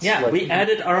lines. Yeah, like, we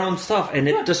added our own stuff, and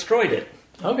it destroyed it.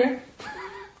 Okay.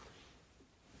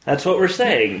 That's what we're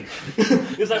saying.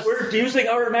 Is that we're using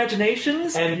our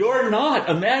imaginations, and you're not,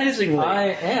 amazingly. I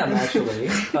am, actually.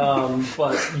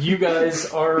 But you guys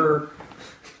thought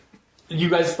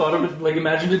of it, like,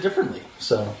 imagined it differently.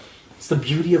 So, it's the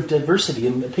beauty of diversity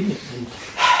in opinion and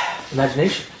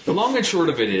imagination. The long and short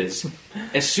of it is,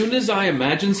 as soon as I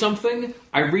imagine something,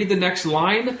 I read the next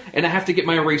line, and I have to get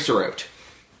my eraser out.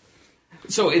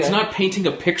 So it's not painting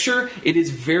a picture, it is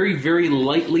very, very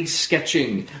lightly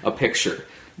sketching a picture.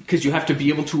 Because you have to be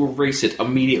able to erase it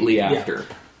immediately after.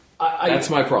 Yeah. That's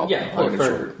my problem.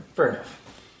 Yeah, fair enough.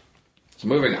 So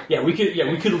moving on. Yeah, we could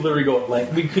literally go at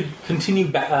length. We could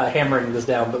continue hammering this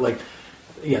down, but, like,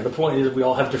 yeah, the point is we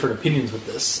all have different opinions with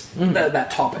this, that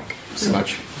topic. So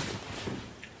much.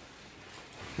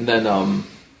 And then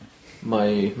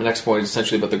my next point is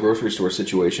essentially about the grocery store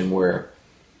situation where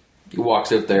he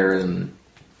walks out there and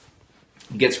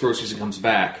gets groceries and comes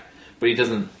back, but he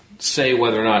doesn't say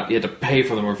whether or not he had to pay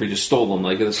for them or if he just stole them.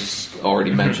 Like, this is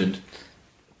already mentioned.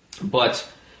 But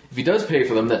if he does pay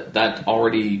for them, that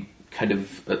already kind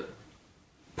of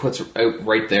puts out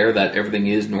right there that everything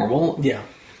is normal. Yeah.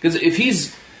 Because if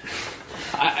he's...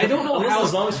 I don't know how... the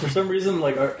zombies, for some reason,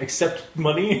 like, accept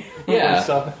money. Yeah.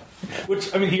 Stuff.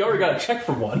 Which, I mean, he already got a check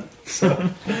from one. So,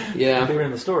 yeah. they were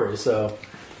in the story, so...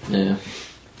 Yeah.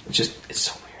 It's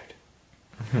so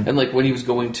weird. And, like, when he was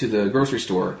going to the grocery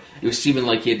store, it was seeming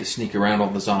like he had to sneak around all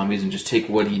the zombies and just take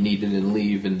what he needed and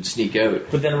leave and sneak out.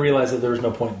 But then realized that there was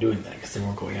no point in doing that because they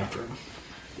weren't going after him.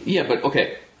 Yeah, but,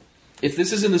 okay. If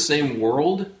this is in the same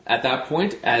world at that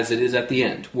point as it is at the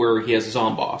end, where he has a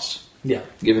zomboss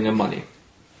giving him money,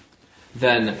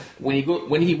 then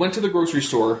when he went to the grocery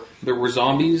store, there were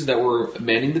zombies that were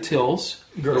manning the tills.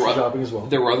 Grocery shopping as well.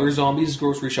 There were other zombies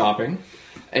grocery shopping.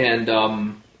 And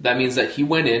that means that he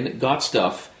went in, got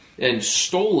stuff, and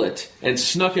stole it, and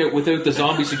snuck out without the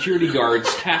zombie security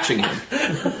guards catching him.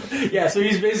 Yeah, so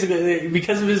he's basically,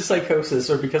 because of his psychosis,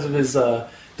 or because of his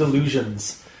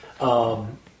delusions,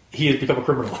 he has become a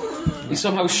criminal. He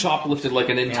somehow shoplifted, like,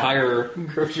 an entire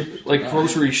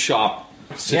grocery shop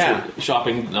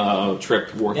shopping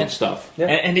trip worth of stuff. Yeah.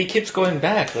 And he keeps going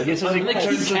back. Like, it's like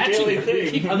he's catching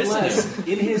it. Unless,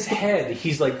 in his head,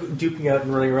 he's, like, duping out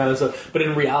and running around and stuff, but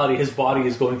in reality, his body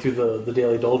is going through the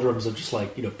daily doldrums of just,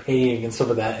 like, paying and stuff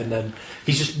like that, and then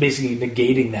he's just basically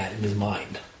negating that in his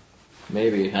mind.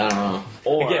 Maybe. I don't know.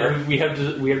 Or again, we have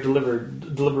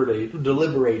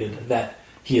deliberated that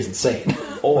he is insane.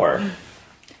 Or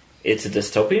it's a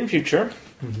dystopian future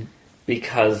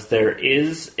because there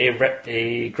is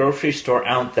a grocery store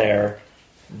out there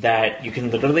that you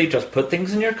can literally just put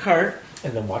things in your cart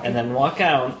and then walk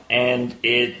out, and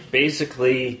it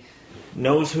basically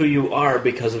knows who you are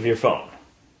because of your phone.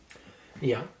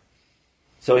 Yeah.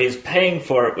 So he's paying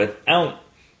for it without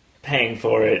paying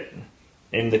for it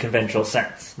in the conventional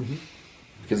sense.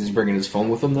 Because he's bringing his phone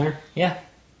with him there? Yeah.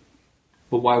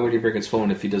 But why would he bring his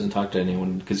phone if he doesn't talk to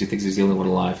anyone? Because he thinks he's the only one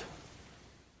alive.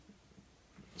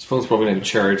 His phone's probably not even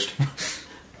charged.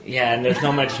 Yeah, and there's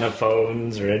no mention of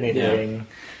phones or anything.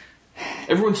 Yeah.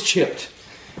 Everyone's chipped.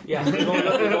 Yeah, they've all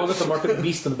got the mark of the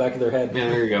beast in the back of their head. Yeah,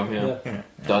 there you go. Yeah.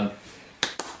 Done.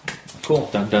 Cool.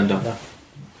 Done. Yeah.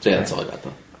 So yeah, that's all I got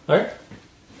though. Alright.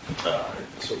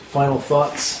 So final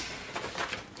thoughts.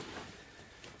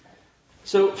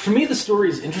 So for me, the story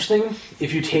is interesting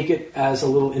if you take it as a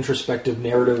little introspective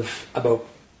narrative about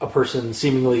a person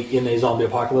seemingly in a zombie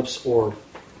apocalypse or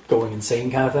going insane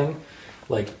kind of thing,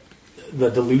 like the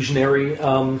delusionary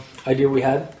idea we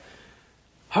had.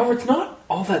 However, it's not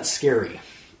all that scary.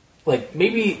 Like,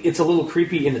 maybe it's a little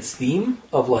creepy in its theme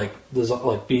of like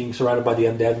being surrounded by the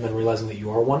undead and then realizing that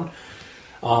you are one.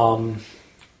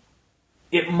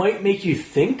 It might make you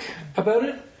think about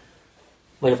it.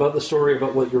 Like, about the story,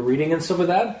 about what you're reading and stuff like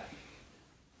that,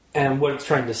 and what it's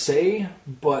trying to say,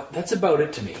 but that's about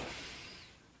it to me.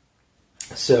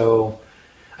 So,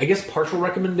 I guess partial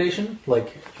recommendation, like,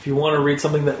 if you want to read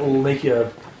something that will make you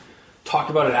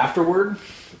talk about it afterward,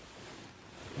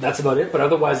 that's about it, but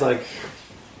otherwise, like,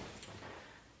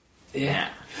 yeah.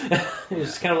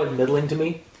 It's kind of like middling to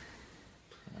me.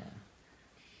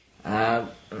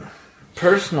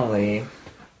 Personally,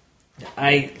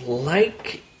 I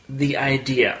like the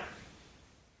idea,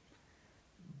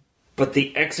 but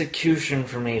the execution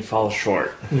for me falls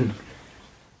short.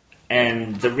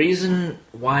 And the reason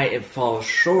why it falls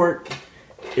short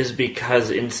is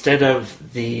because instead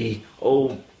of the,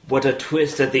 oh, what a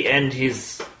twist at the end,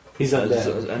 he's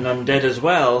undead. An undead as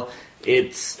well,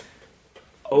 it's,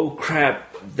 oh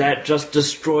crap, that just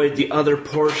destroyed the other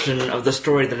portion of the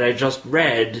story that I just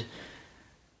read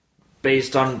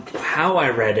based on how I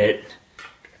read it,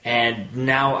 and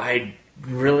now I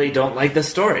really don't like the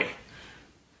story.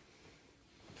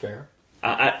 Fair.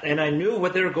 And I knew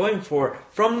what they were going for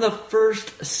from the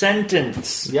first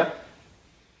sentence. Yep.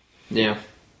 Yeah.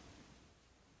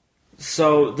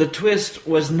 So the twist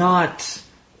was not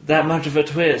that much of a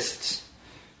twist.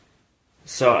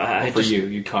 So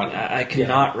you caught it. I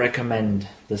cannot recommend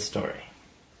this story.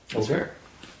 That's fair.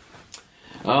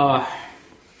 What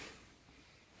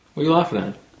are you laughing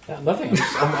at? Yeah, nothing.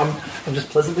 I'm just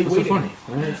pleasantly What's waiting. so funny?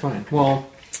 All right, fine. Well,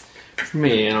 for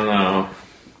me, I don't know.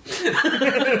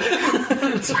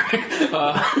 Sorry.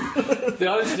 The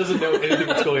audience doesn't know anything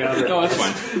that's going on right No, now. that's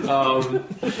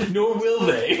fine. Nor will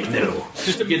they. No.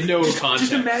 Just to get no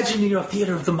context. Just imagine,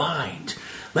 theater of the mind.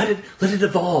 Let it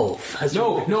evolve.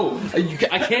 No.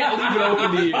 I can't leave it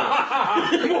open to you.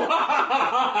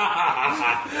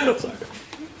 Sorry.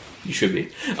 You should be.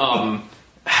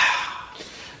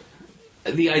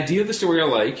 The idea of the story I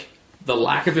like. The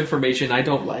lack of information I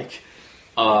don't like.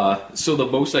 So the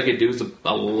most I could do is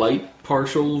a light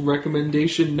partial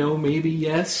recommendation. No, maybe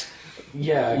yes.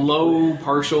 Yeah. Low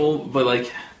partial, but like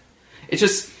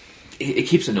it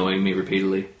keeps annoying me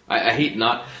repeatedly. I hate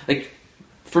not like.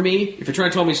 For me, if you're trying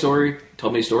to tell me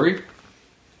a story.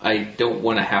 I don't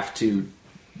want to have to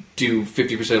do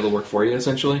 50% of the work for you,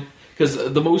 essentially. Because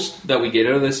the most that we get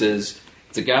out of this is,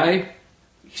 it's a guy,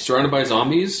 he's surrounded by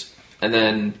zombies, and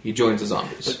then he joins the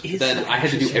zombies. Then I had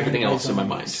to do everything else in my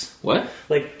mind. What?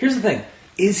 Like, here's the thing.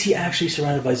 Is he actually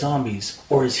surrounded by zombies?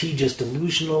 Or is he just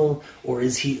delusional? Or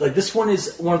is he... Like, this one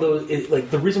is one of those...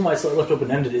 the reason why it's left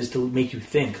open-ended is to make you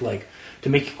think, like, to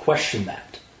make you question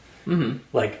that. Mm-hmm.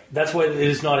 Like, that's why it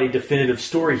is not a definitive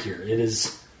story here. It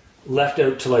is left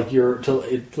out to, like,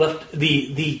 it left...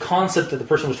 The concept that the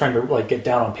person was trying to, like, get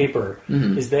down on paper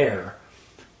is there.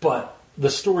 But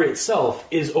the story itself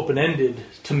is open-ended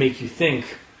to make you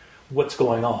think what's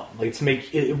going on. Like,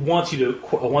 it wants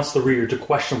the reader to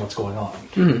question what's going on.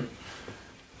 Mm-hmm.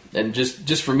 And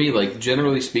just for me, like,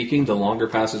 generally speaking, the longer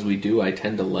passes we do, I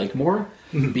tend to like more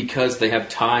because they have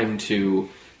time to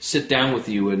sit down with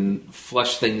you and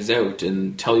flesh things out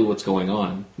and tell you what's going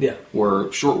on. Yeah.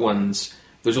 Where short ones,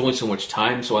 there's only so much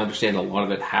time, so I understand a lot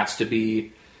of it has to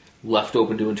be left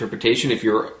open to interpretation. If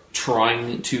you're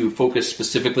trying to focus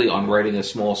specifically on writing a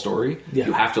small story,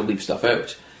 you have to leave stuff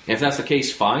out. And if that's the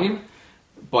case, fine.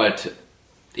 But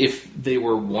if they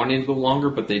were wanting to go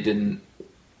longer, but they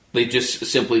just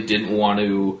simply didn't want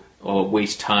to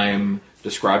waste time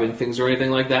describing things or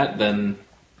anything like that, then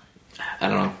I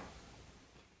don't know.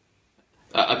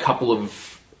 A couple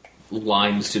of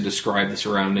lines to describe the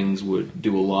surroundings would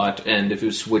do a lot, and if it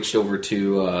was switched over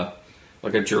to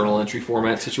like a journal entry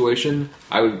format situation,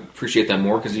 I would appreciate that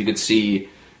more because you could see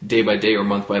day by day or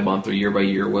month by month or year by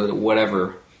year,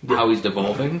 whatever, how he's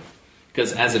devolving.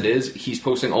 Because as it is, he's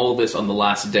posting all of this on the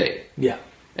last day. Yeah.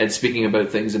 And speaking about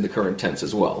things in the current tense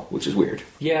as well, which is weird.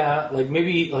 Yeah, like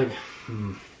maybe, like...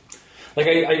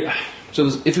 So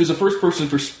if it was a first-person...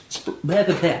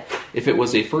 If it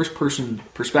was a first-person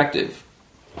perspective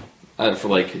for,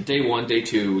 like, day 1, day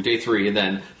 2, day 3, and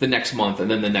then the next month,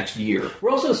 and then the next year.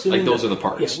 We're also assuming... Like, those are the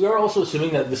parts. Yeah, we are also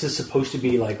assuming that this is supposed to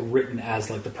be, like, written as,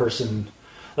 like, the person...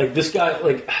 Like, this guy,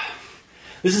 like...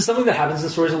 This is something that happens in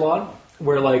stories a lot,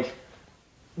 where, like...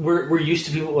 We're used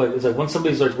to people, like, it's like, when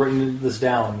somebody's, like, writing this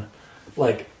down,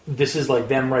 like, this is, like,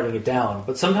 them writing it down.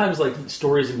 But sometimes, like,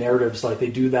 stories and narratives, like, they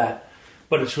do that,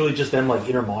 but it's really just them, like,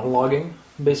 inner monologuing,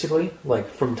 basically, like,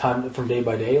 from day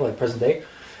by day, like, present day.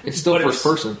 It's still first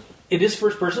person. It is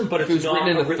first person, but it's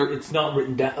not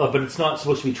written down, but it's not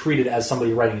supposed to be treated as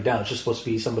somebody writing it down. It's just supposed to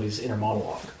be somebody's inner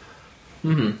monologue.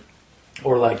 Mm-hmm.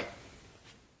 Or, like,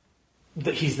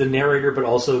 he's the narrator, but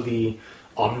also the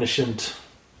omniscient...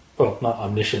 Well, not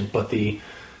omniscient, but the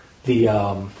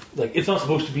like, it's not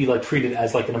supposed to be, like, treated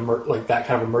as, like, like that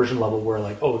kind of immersion level where,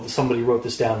 like, oh, somebody wrote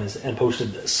this down and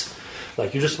posted this.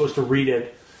 Like, you're just supposed to read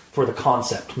it for the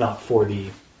concept, not for the,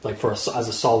 like, as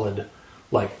a solid,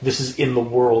 like, this is in the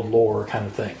world lore kind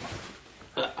of thing.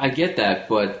 I get that,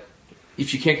 but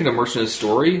if you can't get immersed in a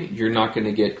story, you're not going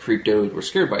to get creeped out or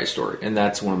scared by a story, and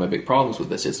that's one of my big problems with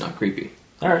this. It's not creepy.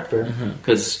 All right, fair.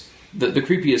 Because the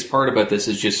creepiest part about this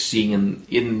is just seeing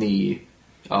in the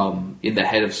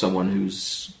head of someone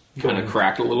who's kind of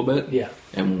cracked a little bit, yeah,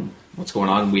 and what's going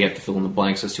on. We have to fill in the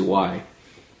blanks as to why.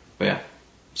 But yeah,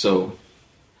 so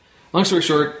long story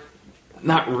short,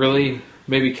 not really.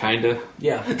 Maybe kinda.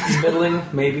 Yeah, middling,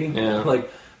 maybe. Yeah,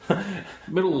 like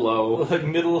middle low. Like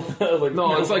middle. Like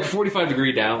no, it's like 45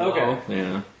 degree down. Okay. Low.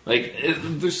 Yeah.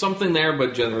 There's something there,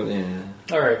 but generally, yeah.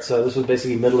 Alright, so this was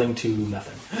basically middling to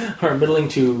nothing. Or middling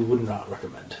to would not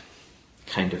recommend.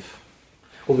 Kind of.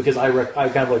 Well, because I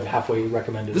kind of like halfway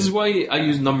recommended This it. is why I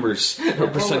use numbers or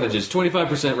percentages.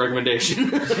 25%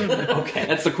 recommendation. Okay.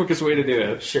 That's the quickest way to do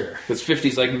it. Sure. Because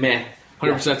 50's like meh.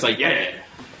 100% is like yeah.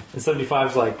 And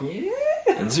 75's like, yeah.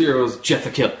 And 0 is Jeff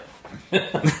the Killer.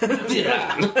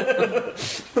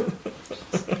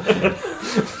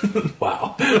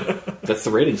 Wow. That's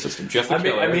the rating system. Jeff the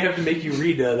Killer. I may have to make you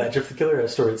read that Jeff the Killer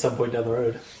story at some point down the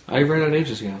road. I read it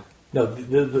ages ago. No,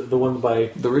 the one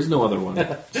by... There is no other one.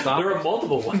 Stop. There are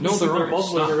multiple ones. No, there are aren't.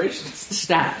 multiple Stop. iterations.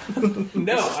 Stop.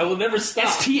 No, I will never stop.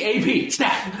 STAP.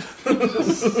 Stop.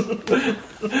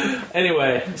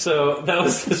 Anyway, so that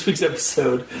was this week's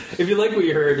episode. If you like what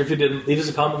you heard, if you didn't, leave us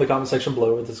a comment in the comment section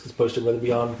below where this gets posted, whether it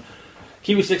be on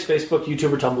Kiwi6, Facebook,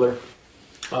 YouTube, or Tumblr.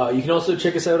 You can also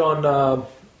check us out on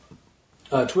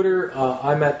Twitter.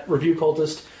 I'm at Review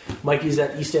Cultist. Mikey's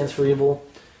at E Stands for Evil.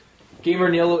 Gamer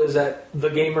in Yellow is at The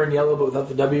Gamer in Yellow, but without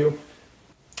the W.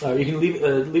 You can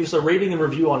leave us a rating and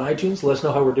review on iTunes. Let us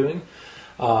know how we're doing.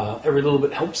 Every little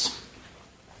bit helps.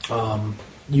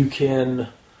 You can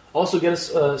also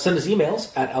send us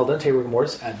emails at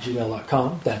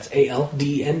aldenterigamortis@gmail.com. That's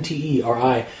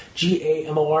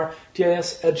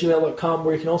aldenterigamortis@gmail.com,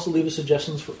 where you can also leave us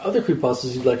suggestions for other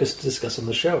creepypastas you'd like us to discuss on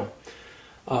the show.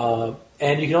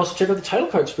 And you can also check out the title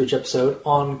cards for each episode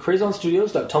on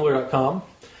crazonstudios.tumblr.com,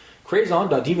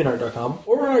 crazon.deviantart.com,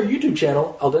 or on our YouTube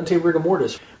channel, Al Dente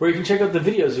Rigamortis, where you can check out the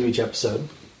videos of each episode.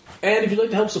 And if you'd like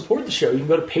to help support the show, you can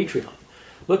go to Patreon.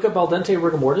 Look up Al Dente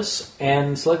Rigamortis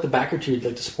and select the backer tier you'd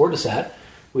like to support us at.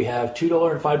 We have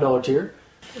 $2 and $5 tier.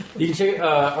 You can check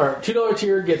our $2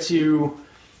 tier gets you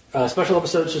special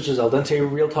episodes such as Al Dente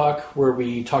Real Talk, where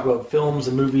we talk about films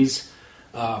and movies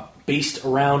based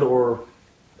around or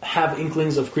have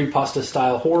inklings of creepypasta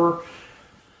style horror.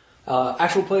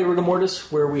 Actual Play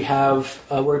Rigamortis, where we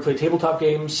play tabletop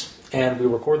games and we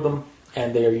record them,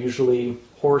 and they are usually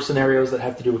horror scenarios that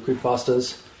have to do with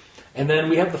creepypastas. And then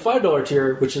we have the $5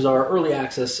 tier, which is our early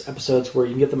access episodes, where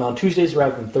you can get them on Tuesdays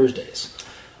rather than Thursdays.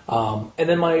 And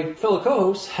then my fellow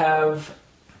co-hosts have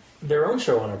their own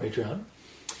show on our Patreon.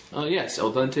 Yes,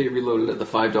 Al Dente Reloaded at the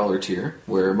 $5 tier,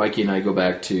 where Mikey and I go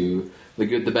back to the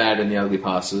good, the bad, and the ugly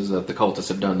pastas that the cultists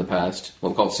have done in the past.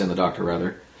 Well, the cultists and the Doctor,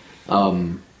 rather.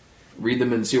 Read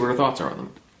them and see what our thoughts are on them.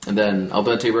 And then Al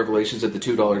Dente Revelations at the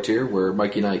 $2 tier, where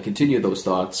Mikey and I continue those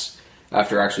thoughts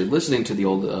after actually listening to the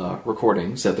old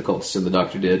recordings that the cultists and the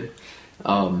Doctor did.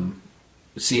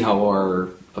 See how our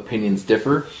opinions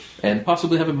differ, and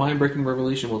possibly have a mind-breaking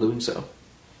revelation while doing so.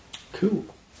 Cool.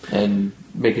 And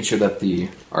making sure that the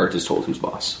art is told who's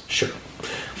boss. Sure.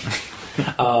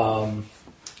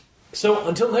 So,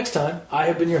 until next time, I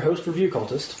have been your host, Review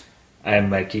Cultist. I am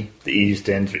Mikey. The E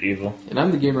stands for evil. And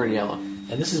I'm the Gamer in Yellow.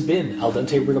 And this has been Al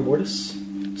Dente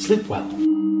Rigamortis. Sleep well.